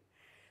doing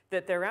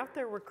that they're out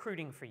there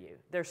recruiting for you.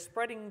 They're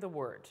spreading the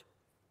word.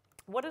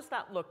 What does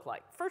that look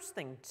like? First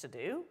thing to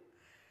do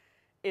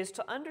is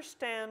to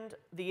understand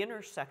the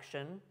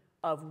intersection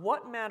of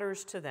what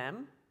matters to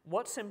them,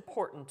 what's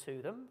important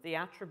to them, the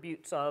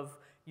attributes of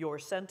your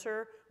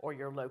center or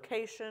your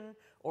location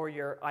or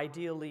your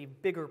ideally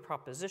bigger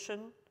proposition,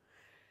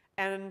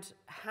 and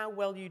how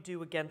well you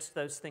do against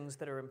those things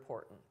that are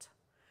important.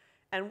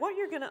 And what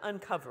you're going to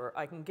uncover,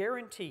 I can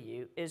guarantee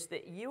you, is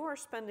that you are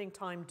spending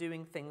time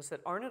doing things that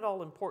aren't at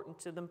all important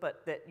to them,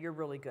 but that you're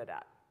really good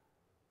at.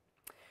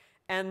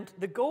 And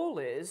the goal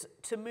is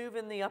to move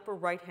in the upper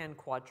right-hand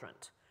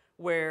quadrant,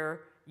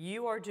 where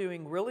you are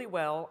doing really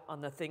well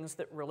on the things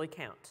that really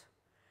count.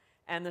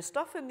 And the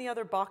stuff in the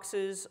other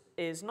boxes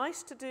is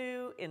nice to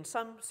do in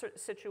some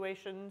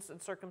situations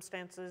and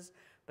circumstances,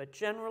 but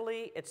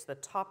generally it's the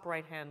top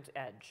right-hand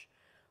edge.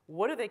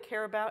 What do they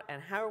care about,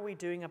 and how are we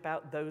doing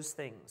about those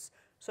things?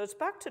 So it's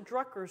back to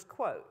Drucker's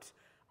quote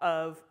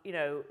of,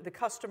 the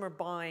customer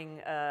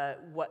buying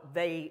what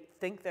they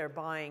think they're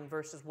buying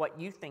versus what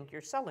you think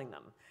you're selling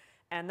them.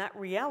 And that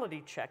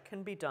reality check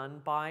can be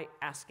done by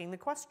asking the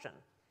question.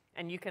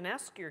 And you can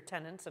ask your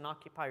tenants and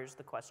occupiers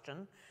the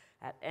question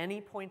at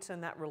any points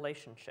in that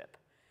relationship.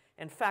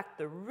 In fact,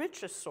 the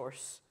richest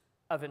source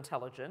of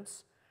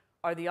intelligence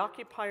are the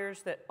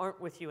occupiers that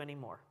aren't with you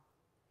anymore.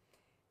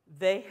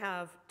 They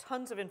have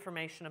tons of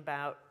information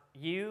about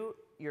you,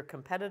 your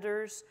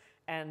competitors,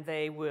 and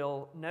they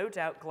will no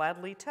doubt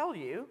gladly tell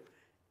you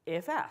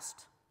if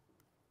asked.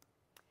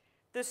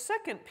 The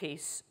second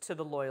piece to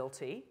the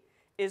loyalty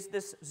is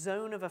this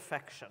zone of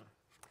affection.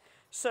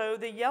 So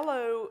the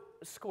yellow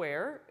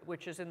square,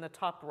 which is in the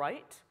top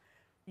right,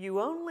 you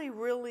only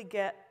really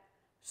get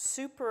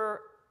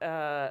super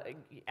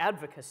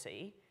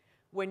advocacy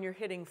when you're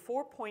hitting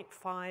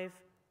 4.5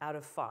 out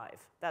of 5.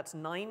 That's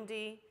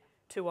 90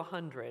 to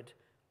 100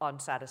 on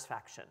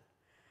satisfaction,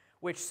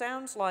 which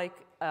sounds like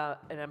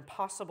an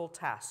impossible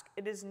task.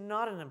 It is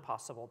not an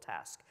impossible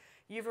task.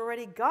 You've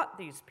already got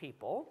these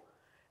people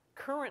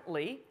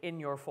currently in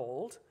your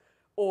fold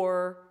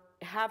or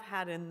have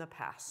had in the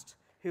past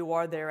who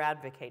are there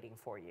advocating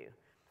for you.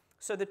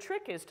 So the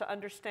trick is to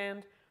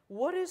understand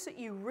what is it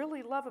you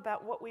really love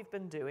about what we've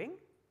been doing,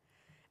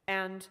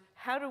 and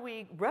how do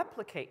we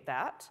replicate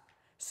that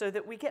so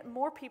that we get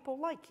more people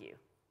like you.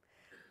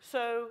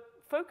 So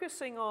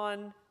focusing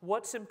on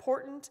what's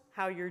important,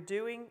 how you're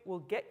doing, will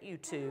get you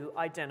to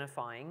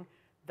identifying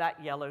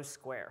that yellow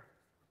square.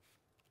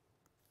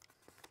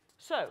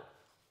 So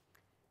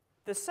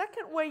the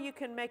second way you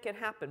can make it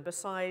happen,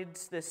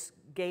 besides this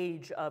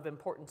gauge of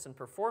importance and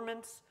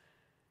performance,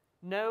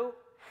 know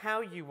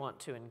how you want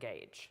to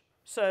engage.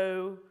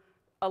 So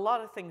a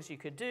lot of things you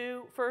could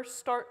do. First,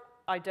 start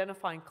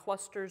identifying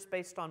clusters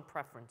based on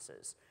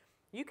preferences.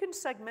 You can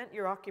segment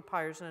your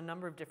occupiers in a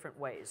number of different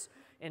ways.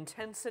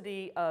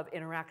 Intensity of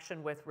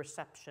interaction with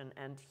reception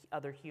and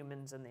other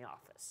humans in the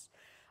office.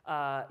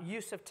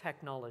 Use of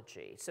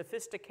technology.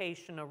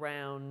 Sophistication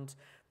around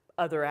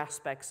other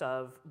aspects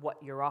of what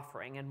you're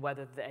offering and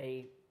whether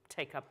they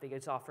take up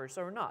these offers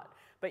or not.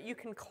 But you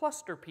can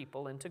cluster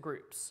people into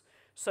groups.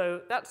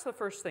 So that's the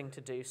first thing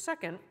to do.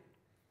 Second,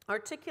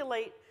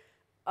 articulate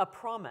a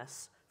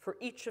promise for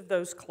each of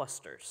those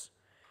clusters.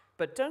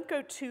 But don't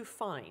go too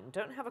fine.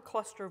 Don't have a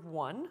cluster of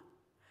one,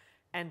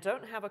 and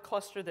don't have a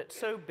cluster that's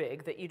so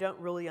big that you don't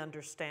really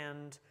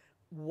understand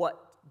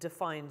what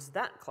defines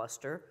that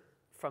cluster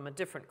from a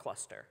different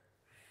cluster.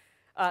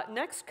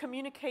 Next,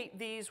 communicate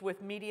these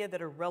with media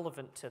that are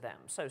relevant to them.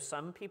 So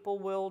some people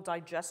will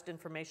digest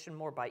information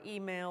more by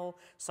email,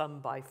 some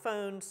by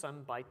phone,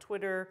 some by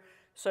Twitter.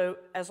 So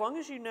as long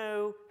as you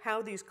know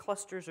how these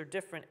clusters are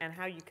different and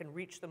how you can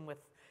reach them with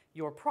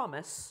your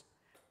promise,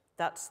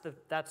 that's the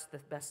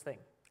best thing.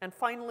 And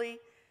finally,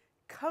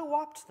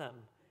 co-opt them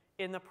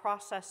in the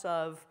process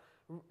of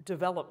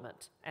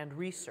development and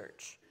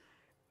research.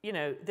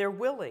 They're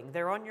willing,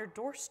 they're on your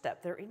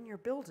doorstep, they're in your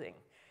building.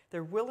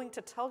 They're willing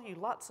to tell you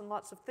lots and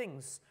lots of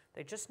things.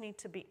 They just need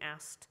to be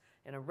asked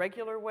in a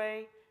regular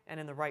way and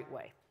in the right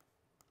way.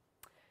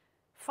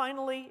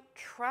 Finally,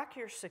 track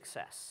your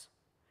success.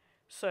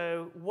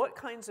 So what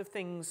kinds of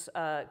things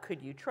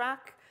could you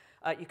track?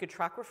 You could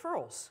track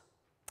referrals.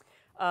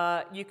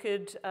 You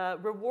could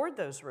reward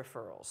those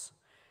referrals.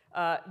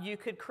 You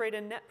could create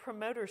a net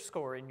promoter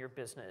score in your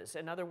business.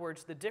 In other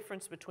words, the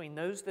difference between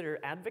those that are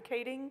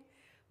advocating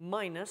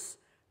minus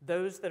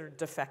those that are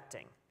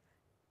defecting.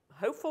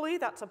 Hopefully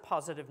that's a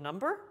positive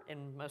number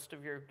in most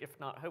of your, if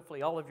not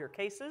hopefully all of your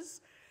cases.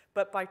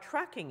 But by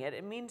tracking it,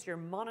 it means you're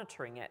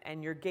monitoring it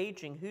and you're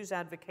gauging who's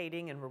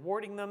advocating and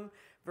rewarding them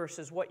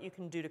versus what you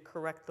can do to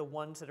correct the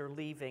ones that are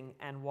leaving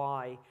and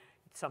why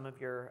some of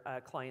your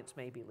clients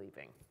may be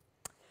leaving.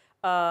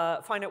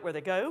 Find out where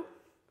they go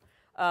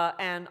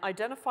and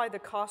identify the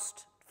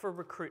cost for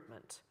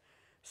recruitment.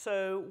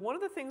 So one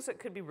of the things that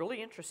could be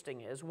really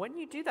interesting is when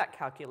you do that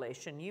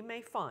calculation, you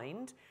may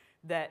find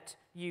that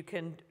you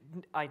can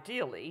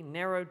ideally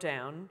narrow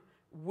down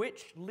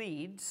which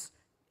leads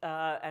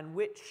and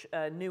which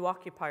new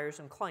occupiers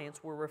and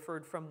clients were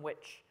referred from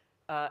which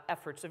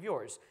efforts of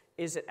yours.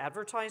 Is it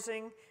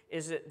advertising?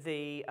 Is it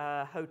the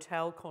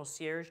hotel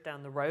concierge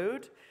down the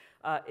road?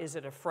 Is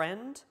it a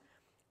friend?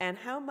 And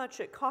how much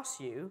it costs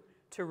you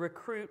to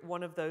recruit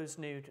one of those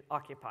new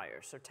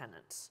occupiers or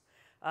tenants.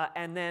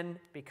 And then,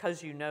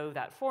 because you know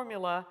that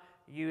formula,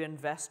 you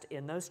invest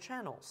in those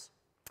channels.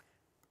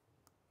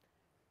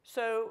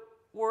 So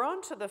we're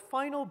on to the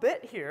final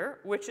bit here,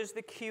 which is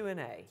the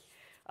Q&A.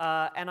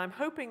 And I'm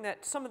hoping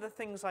that some of the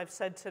things I've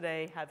said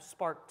today have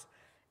sparked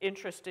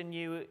interest in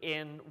you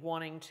in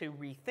wanting to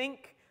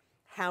rethink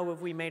how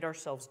have we made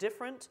ourselves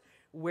different,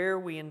 where are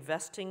we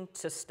investing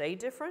to stay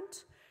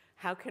different,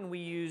 how can we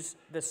use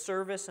the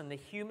service and the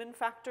human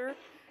factor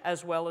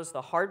as well as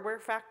the hardware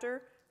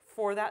factor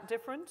for that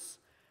difference.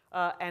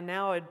 And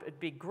now it'd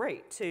be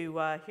great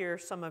to hear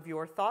some of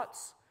your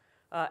thoughts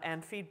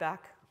and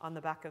feedback on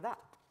the back of that.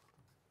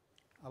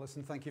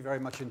 Allyson, thank you very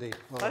much indeed.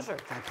 Well, Pleasure.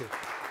 Thank you.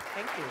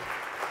 Thank you.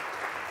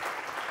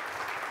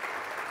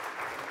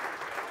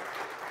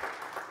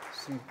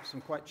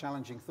 Some quite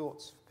challenging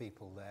thoughts for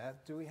people there.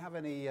 Do we have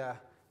any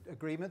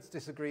agreements,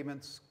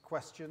 disagreements,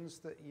 questions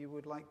that you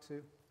would like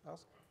to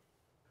ask?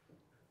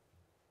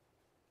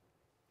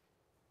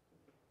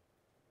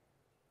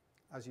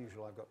 As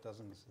usual, I've got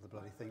dozens of the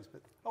bloody things,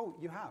 but oh,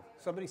 you have.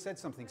 Somebody said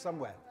something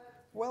somewhere.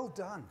 Well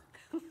done.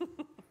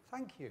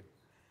 Thank you.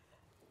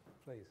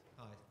 Please.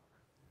 Hi.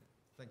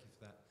 Thank you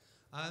for that.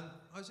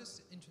 I was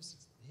just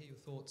interested to hear your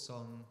thoughts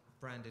on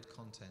branded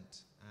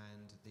content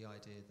and the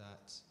idea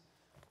that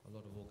a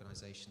lot of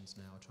organizations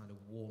now are trying to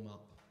warm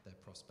up their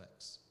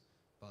prospects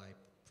by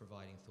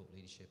providing thought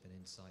leadership and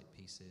insight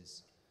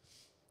pieces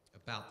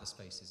about the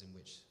spaces in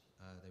which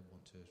they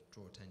want to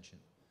draw attention.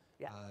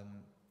 Yeah.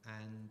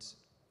 And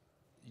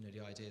you know,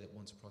 the idea that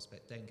once a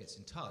prospect then gets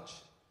in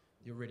touch,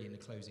 you're really in the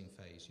closing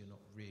phase. You're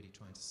not really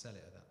trying to sell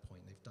it at that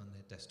point. They've done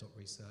their desktop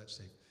research,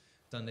 they've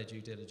done their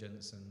due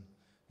diligence, and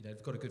you know,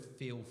 they've got a good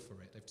feel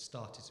for it. They've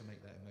started to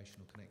make that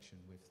emotional connection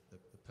with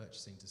the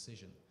purchasing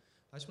decision.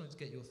 I just wanted to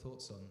get your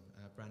thoughts on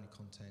branded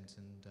content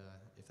and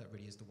if that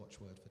really is the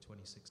watchword for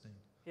 2016.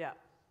 Yeah.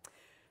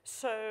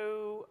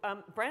 So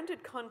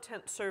branded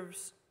content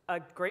serves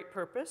a great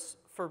purpose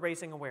for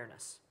raising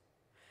awareness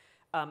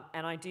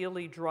and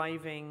ideally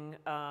driving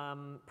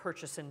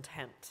purchase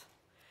intent.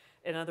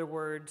 In other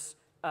words,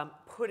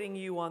 putting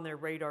you on their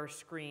radar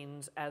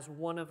screens as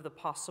one of the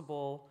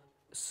possible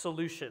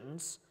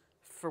solutions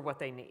for what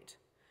they need.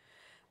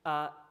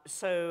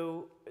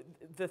 So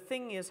the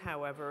thing is,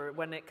 however,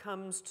 when it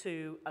comes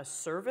to a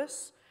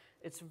service,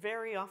 it's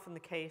very often the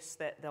case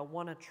that they'll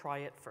want to try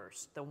it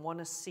first. They'll want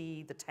to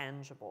see the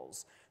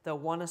tangibles. They'll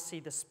want to see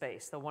the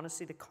space. They'll want to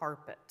see the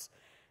carpet.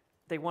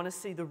 They want to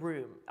see the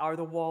room. Are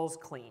the walls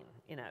clean?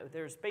 You know,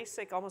 there's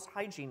basic, almost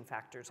hygiene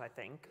factors, I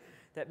think,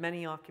 that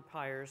many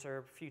occupiers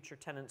or future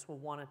tenants will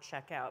want to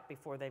check out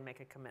before they make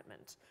a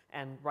commitment,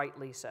 and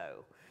rightly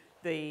so.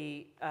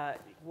 The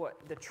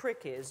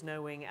trick is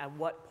knowing at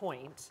what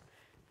point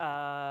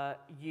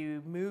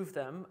you move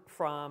them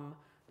from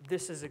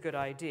this is a good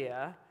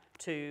idea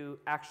to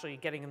actually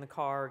getting in the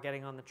car or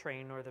getting on the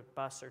train or the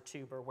bus or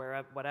tube or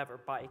wherever, whatever,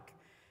 bike,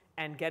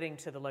 and getting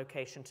to the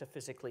location to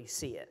physically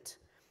see it.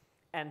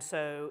 And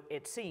so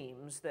it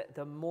seems that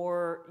the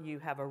more you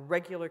have a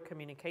regular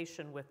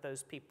communication with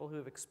those people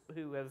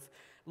who have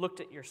looked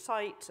at your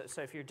site,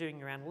 so if you're doing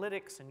your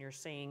analytics and you're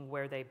seeing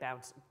where they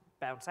bounce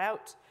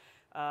out,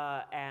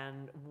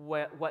 and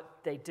what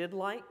they did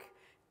like,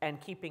 and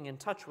keeping in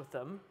touch with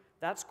them,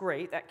 that's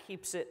great. That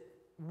keeps it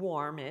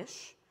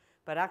warm-ish,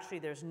 but actually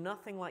there's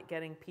nothing like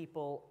getting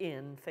people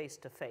in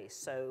face-to-face.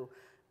 So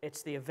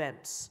it's the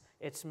events.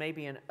 It's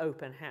maybe an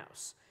open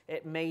house.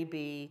 It may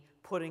be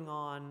putting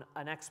on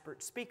an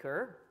expert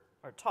speaker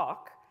or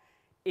talk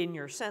in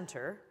your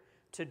center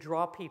to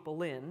draw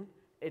people in,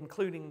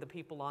 including the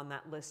people on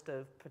that list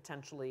of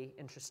potentially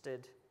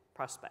interested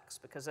prospects,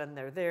 because then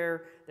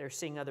they're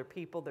seeing other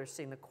people, they're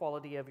seeing the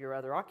quality of your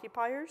other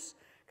occupiers,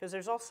 because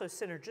there's also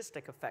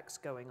synergistic effects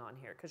going on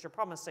here, because you're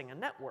promising a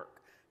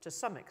network to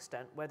some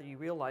extent, whether you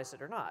realize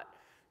it or not.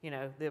 You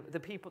know,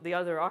 the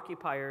other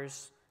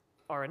occupiers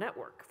are a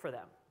network for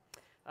them.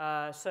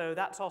 So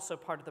that's also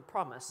part of the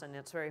promise, and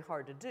it's very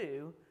hard to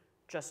do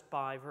just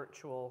by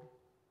virtual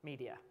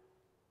media.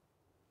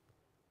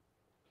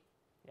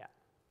 Yeah.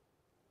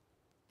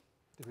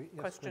 Yes,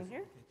 question please.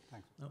 here?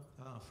 Thanks. No,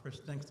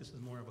 first, thanks. This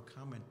is more of a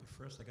comment, but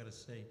first I got to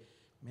say,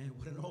 man,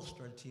 what an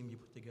all-star team you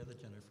put together,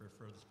 Jennifer,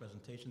 for this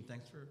presentation.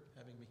 Thanks for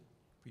having me.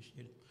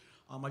 Appreciate it.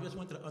 I just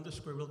wanted to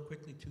underscore real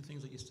quickly two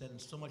things that you said,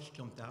 and so much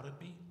jumped out at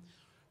me.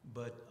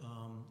 But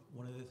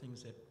one of the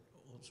things that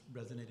also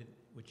resonated,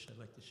 which I'd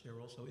like to share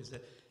also, is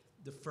that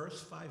the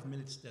first 5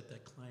 minutes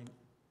that client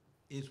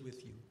is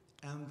with you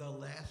and the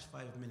last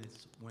 5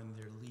 minutes when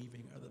they're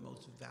leaving are the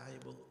most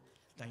valuable,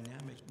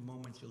 dynamic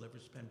moments you'll ever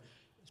spend.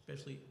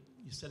 Especially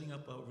you're setting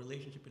up a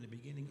relationship in the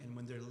beginning, and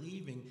when they're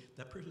leaving,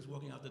 that person's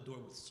walking out the door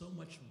with so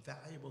much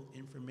valuable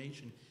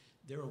information.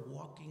 they're a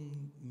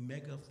walking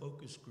mega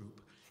focus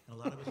group. And a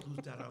lot of us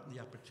lose that out in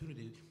the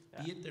opportunity.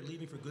 Yeah. Be it they're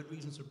leaving for good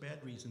reasons or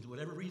bad reasons,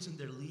 whatever reason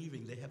they're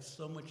leaving, they have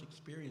so much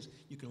experience.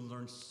 You can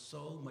learn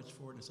so much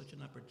for it. It's such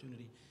an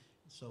opportunity.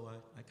 So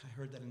I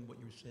heard that in what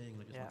you were saying.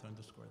 I just want to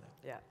underscore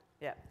that.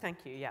 Yeah,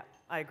 thank you. Yeah,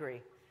 I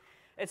agree.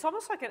 It's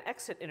almost like an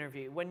exit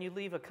interview when you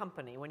leave a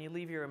company, when you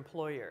leave your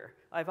employer.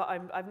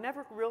 I've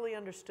never really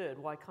understood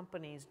why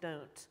companies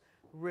don't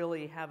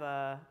really have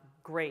a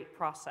great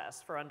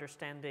process for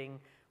understanding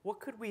what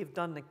could we have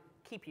done to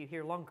keep you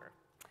here longer.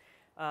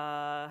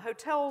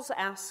 Hotels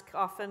ask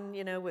often,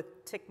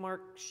 with tick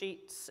mark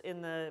sheets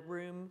in the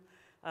room,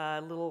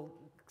 little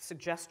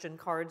suggestion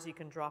cards you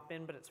can drop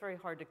in, but it's very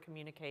hard to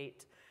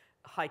communicate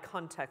high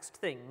context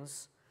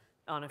things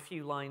on a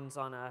few lines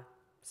on a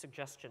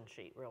suggestion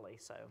sheet, really.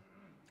 So,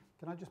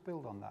 can I just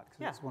build on that? Because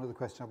Yeah. that's one of the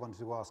questions I wanted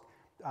to ask.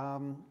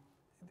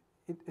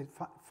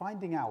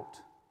 Finding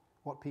out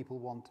what people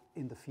want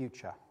in the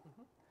future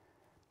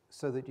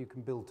so that you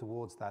can build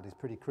towards that is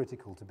pretty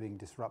critical to being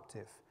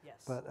disruptive.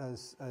 Yes. But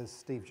as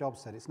Steve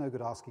Jobs said, it's no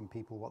good asking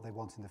people what they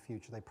want in the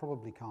future. They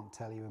probably can't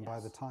tell you, and by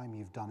the time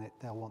you've done it,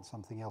 they'll want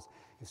something else.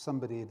 If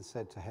somebody had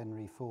said to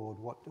Henry Ford,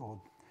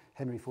 or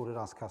Henry Ford had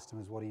asked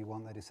customers, what do you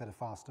want? They'd have said a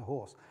faster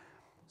horse.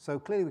 So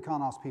clearly we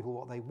can't ask people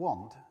what they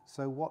want.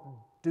 So what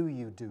do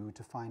you do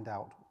to find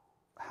out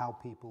how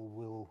people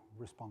will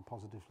respond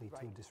positively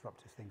to a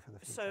disruptive thing for the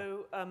future?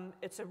 So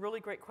it's a really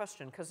great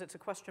question, because it's a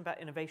question about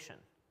innovation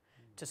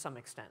to some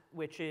extent,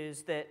 which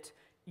is that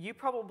you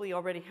probably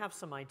already have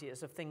some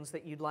ideas of things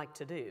that you'd like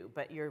to do,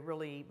 but you're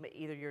really,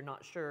 either you're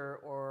not sure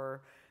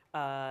or,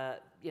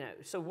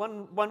 so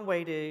one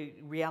way to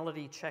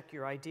reality check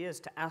your idea is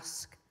to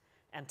ask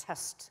and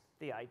test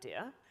the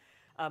idea.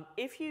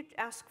 If you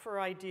ask for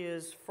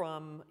ideas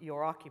from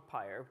your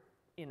occupier,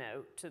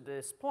 to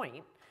this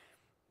point,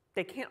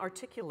 they can't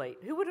articulate.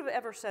 Who would have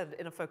ever said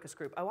in a focus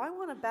group, oh, I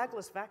want a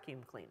bagless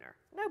vacuum cleaner?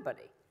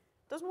 Nobody.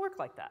 It doesn't work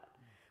like that.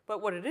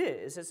 But what it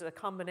is a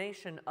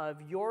combination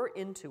of your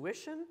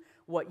intuition,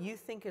 what you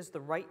think is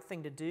the right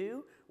thing to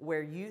do,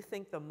 where you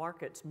think the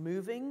market's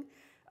moving.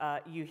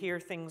 You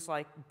hear things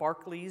like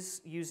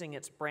Barclays using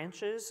its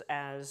branches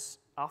as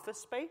office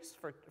space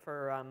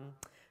for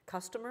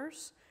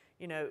customers.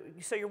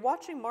 So you're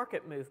watching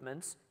market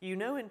movements,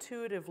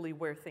 intuitively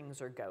where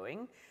things are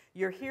going,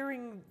 you're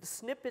hearing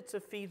snippets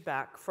of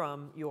feedback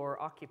from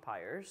your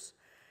occupiers,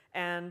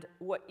 and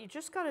what you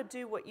just got to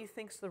do what you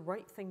think's the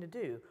right thing to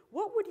do.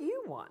 What would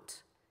you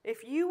want?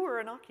 If you were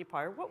an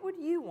occupier, what would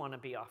you want to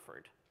be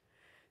offered?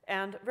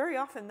 And very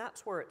often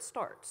that's where it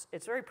starts.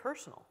 It's very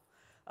personal.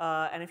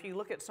 And if you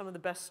look at some of the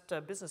best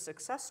business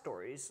success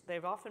stories,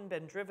 they've often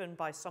been driven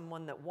by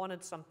someone that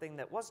wanted something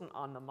that wasn't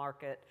on the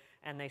market,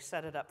 and they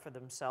set it up for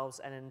themselves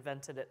and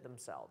invented it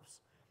themselves.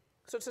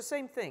 So it's the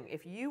same thing.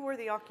 If you were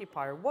the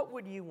occupier, what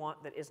would you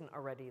want that isn't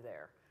already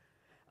there?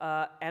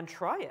 And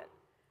try it.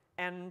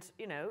 And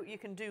you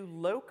can do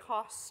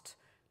low-cost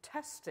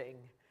testing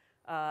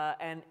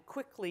and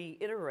quickly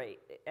iterate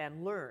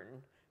and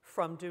learn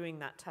from doing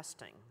that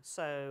testing.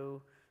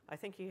 So I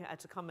think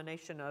it's a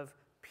combination of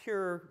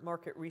pure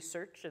market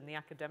research in the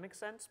academic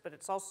sense, but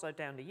it's also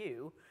down to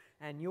you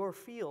and your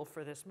feel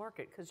for this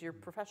market, because you're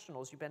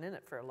professionals, you've been in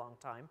it for a long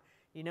time,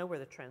 you know where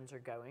the trends are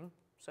going,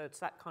 so it's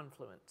that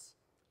confluence.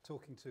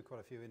 Talking to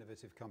quite a few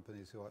innovative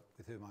companies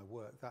with whom I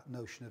work, that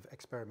notion of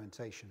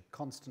experimentation,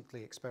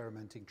 constantly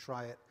experimenting,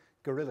 try it,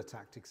 guerrilla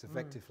tactics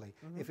effectively.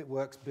 If it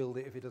works, build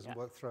it. If it doesn't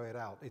work, throw it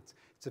out. It's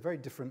a very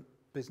different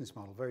business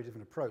model, very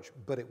different approach,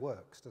 but it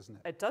works, doesn't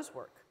it? It does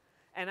work.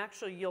 And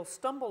actually you'll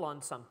stumble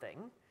on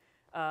something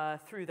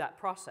through that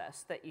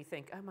process that you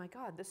think, oh my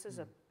God, this is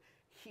a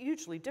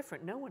hugely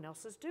different. No one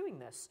else is doing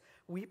this.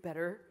 We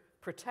better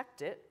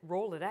protect it,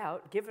 roll it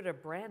out, give it a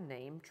brand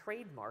name,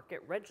 trademark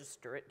it,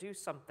 register it, do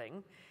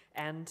something,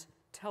 and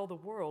tell the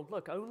world,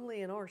 look,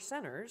 only in our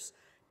centers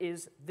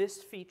is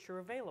this feature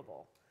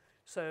available.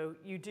 So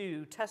you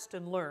do test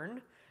and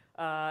learn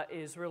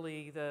is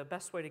really the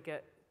best way to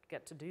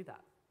get to do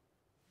that.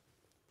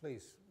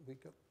 Please,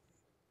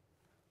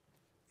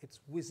 it's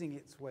whizzing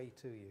its way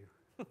to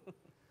you.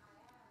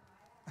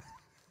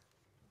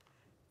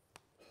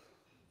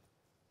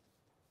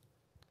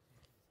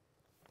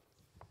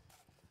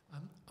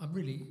 I'm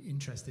really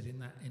interested in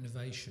that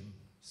innovation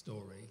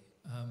story,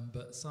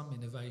 but some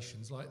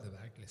innovations, like the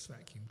bagless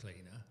vacuum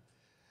cleaner,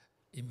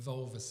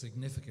 involve a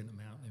significant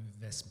amount of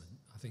investment.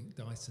 I think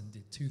Dyson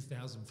did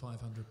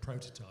 2,500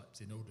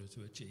 prototypes in order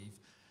to achieve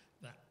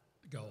that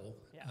goal.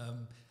 Yeah.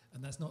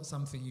 And that's not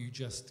something you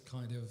just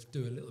kind of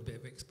do a little bit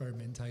of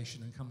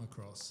experimentation and come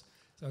across.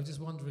 So I'm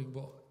just wondering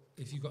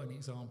if you've got any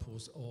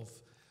examples of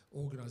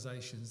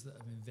organisations that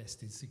have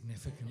invested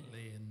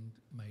significantly and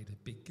made a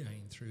big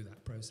gain through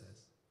that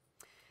process.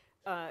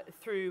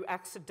 Through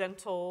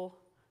accidental,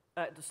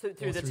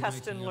 through the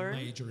test and learn? A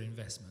major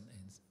investment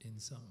in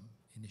some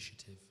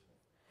initiative.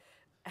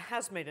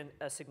 Has made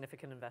a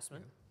significant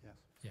investment. Yes.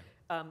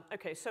 Yeah.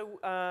 Okay,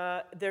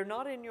 so they're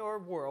not in your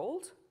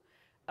world,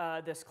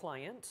 this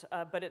client,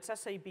 but it's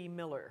SAB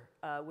Miller,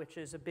 which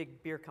is a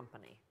big beer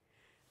company.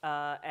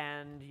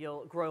 and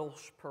you'll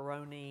Grolsch,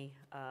 Peroni,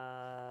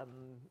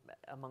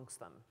 amongst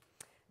them,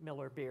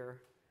 Miller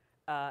Beer,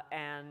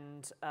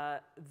 and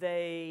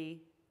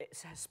they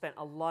spent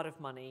a lot of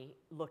money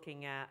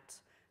looking at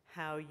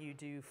how you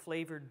do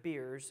flavored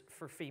beers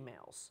for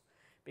females,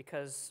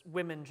 because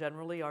women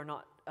generally are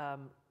not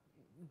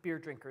beer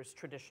drinkers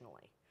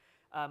traditionally,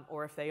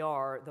 or if they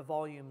are, the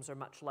volumes are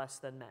much less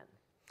than men.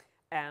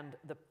 And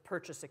the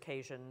purchase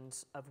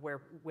occasions of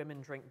where women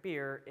drink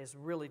beer is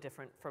really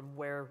different from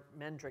where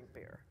men drink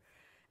beer.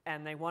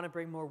 And they want to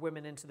bring more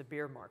women into the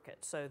beer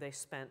market. So they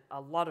spent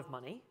a lot of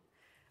money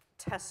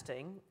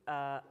testing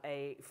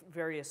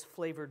various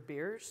flavored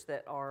beers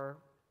that are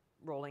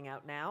rolling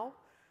out now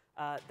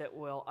that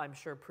will, I'm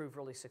sure, prove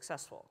really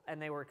successful.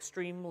 And they were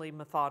extremely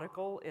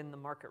methodical in the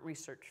market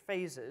research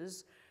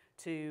phases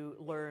to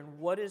learn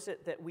what is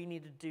it that we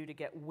need to do to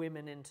get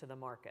women into the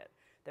market.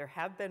 There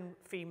have been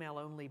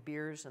female-only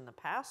beers in the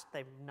past.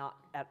 They've not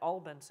at all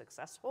been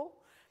successful.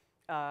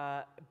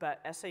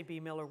 But SAB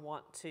Miller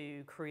want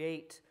to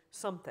create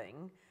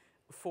something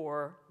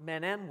for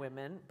men and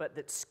women, but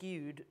that's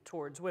skewed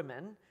towards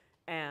women,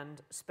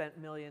 and spent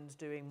millions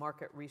doing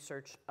market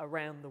research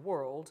around the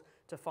world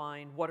to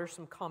find what are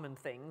some common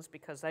things,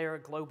 because they are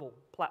a global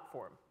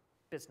platform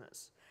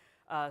business.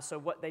 So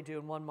what they do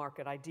in one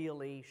market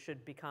ideally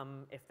should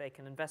become, if they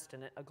can invest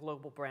in it, a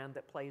global brand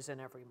that plays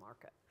in every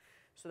market.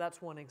 So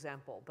that's one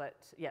example. But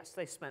yes,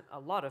 they spent a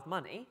lot of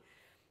money.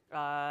 You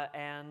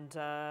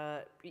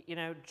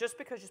know, just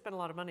because you spend a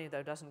lot of money,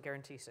 though, doesn't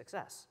guarantee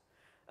success.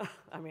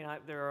 I mean,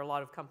 there are a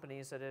lot of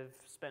companies that have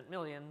spent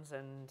millions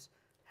and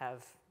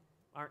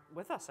aren't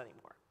with us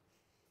anymore.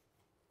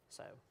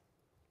 So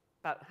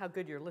about how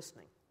good you're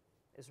listening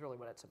is really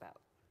what it's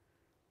about.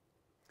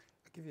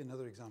 I'll give you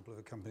another example of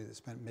a company that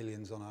spent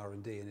millions on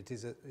R&D, and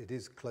it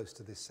is close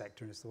to this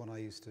sector, and it's the one I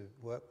used to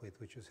work with,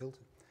 which was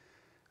Hilton.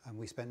 And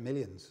we spent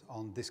millions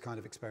on this kind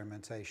of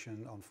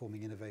experimentation, on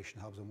forming innovation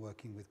hubs and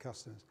working with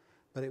customers.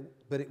 But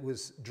it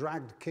was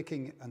dragged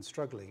kicking and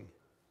struggling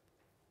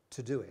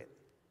to do it.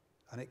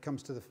 And it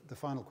comes to the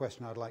final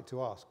question I'd like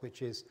to ask,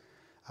 which is,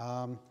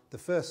 the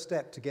first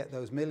step to get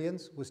those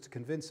millions was to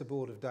convince a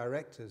board of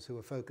directors who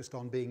were focused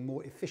on being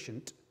more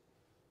efficient,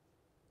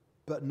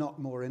 but not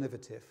more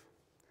innovative,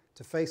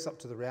 to face up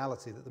to the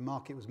reality that the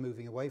market was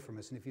moving away from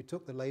us. And if you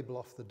took the label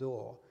off the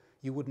door,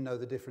 you wouldn't know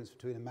the difference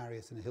between a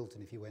Marriott and a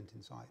Hilton if you went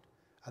inside.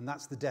 And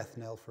that's the death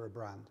knell for a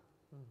brand.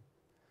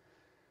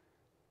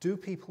 Do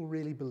people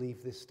really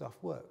believe this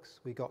stuff works?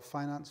 We've got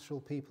financial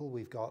people,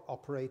 we've got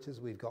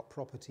operators, we've got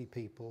property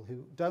people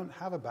who don't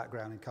have a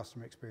background in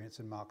customer experience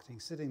and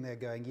marketing, sitting there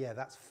going, yeah,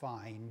 that's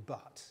fine,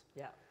 but.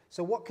 Yeah.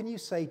 So what can you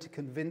say to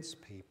convince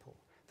people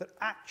that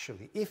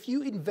actually, if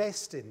you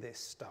invest in this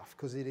stuff,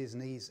 because it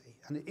isn't easy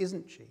and it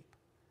isn't cheap,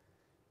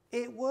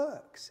 it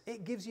works.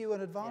 It gives you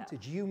an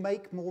advantage. Yeah. You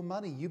make more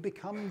money. You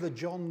become the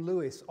John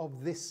Lewis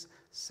of this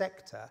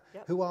sector,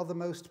 who are the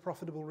most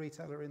profitable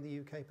retailer in the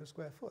UK per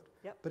square foot.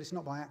 Yep. But it's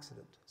not by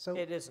accident. So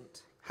it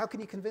isn't. How can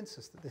you convince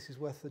us that this is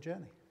worth the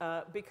journey?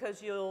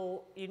 Because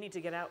you need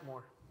to get out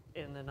more,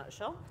 in a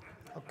nutshell.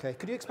 Okay.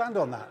 Could you expand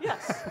on that?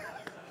 Yes.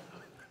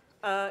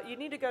 You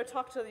need to go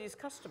talk to these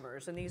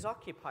customers and these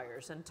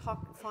occupiers and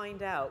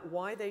find out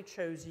why they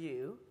chose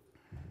you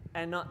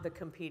and not the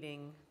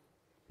competing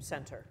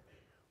center.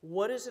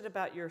 What is it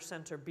about your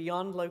center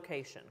beyond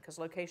location? Because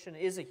location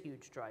is a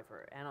huge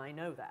driver, and I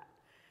know that.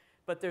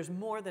 But there's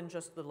more than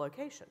just the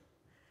location.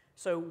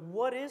 So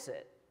what is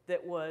it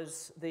that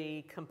was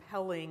the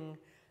compelling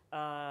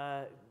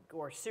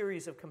or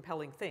series of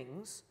compelling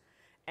things?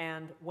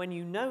 And when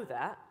you know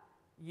that,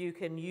 you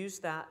can use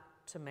that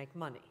to make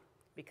money,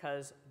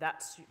 because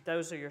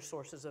those are your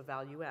sources of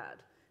value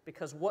add.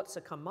 Because what's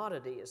a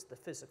commodity is the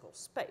physical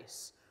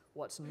space.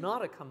 What's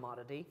not a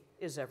commodity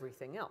is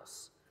everything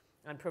else.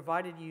 And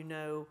provided you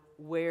know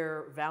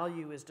where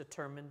value is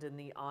determined in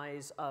the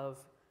eyes of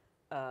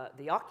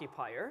the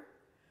occupier,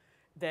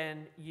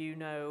 then you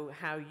know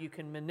how you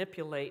can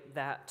manipulate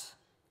that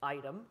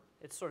item.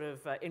 It's sort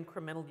of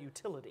incremental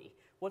utility.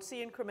 What's the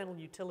incremental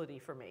utility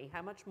for me?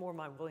 How much more am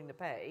I willing to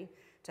pay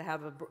to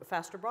have a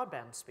faster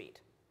broadband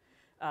speed?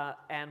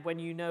 And when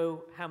you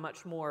know how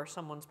much more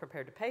someone's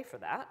prepared to pay for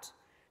that,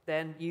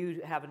 then you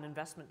have an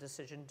investment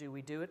decision. Do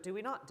we do it? Do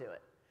we not do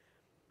it?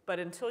 But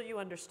until you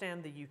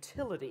understand the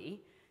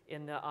utility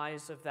in the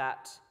eyes of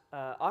that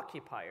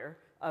occupier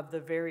of the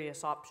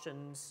various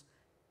options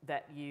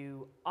that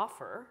you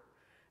offer,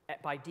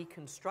 by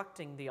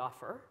deconstructing the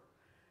offer,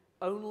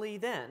 only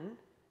then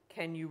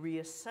can you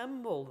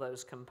reassemble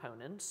those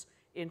components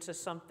into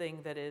something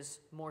that is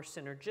more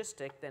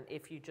synergistic than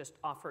if you just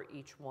offer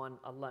each one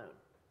alone.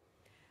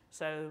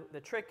 So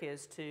the trick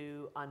is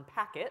to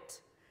unpack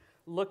it,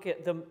 look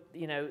at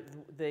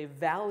the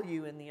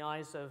value in the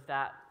eyes of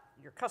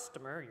your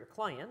customer, your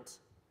client,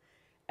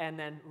 and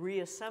then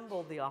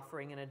reassemble the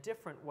offering in a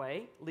different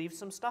way, leave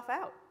some stuff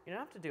out. You don't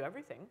have to do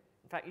everything.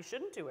 In fact, you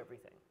shouldn't do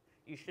everything.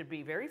 You should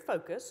be very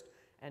focused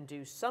and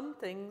do some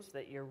things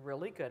that you're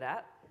really good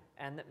at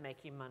and that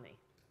make you money.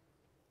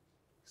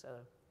 So,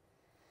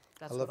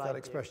 That's I love what that do.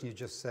 expression you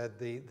just said.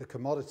 The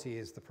commodity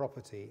is the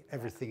property.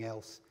 Everything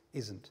else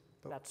isn't.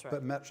 That's right.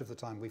 But much of the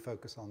time we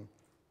focus on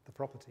the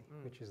property,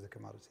 which is the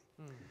commodity.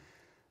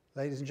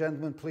 Ladies and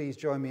gentlemen, please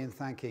join me in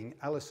thanking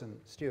Allyson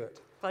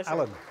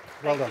Stewart-Allen. Pleasure.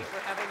 Well done. Thank you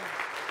for having me.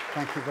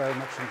 Thank you very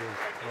much indeed.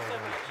 Thank you so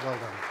much. Well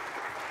done.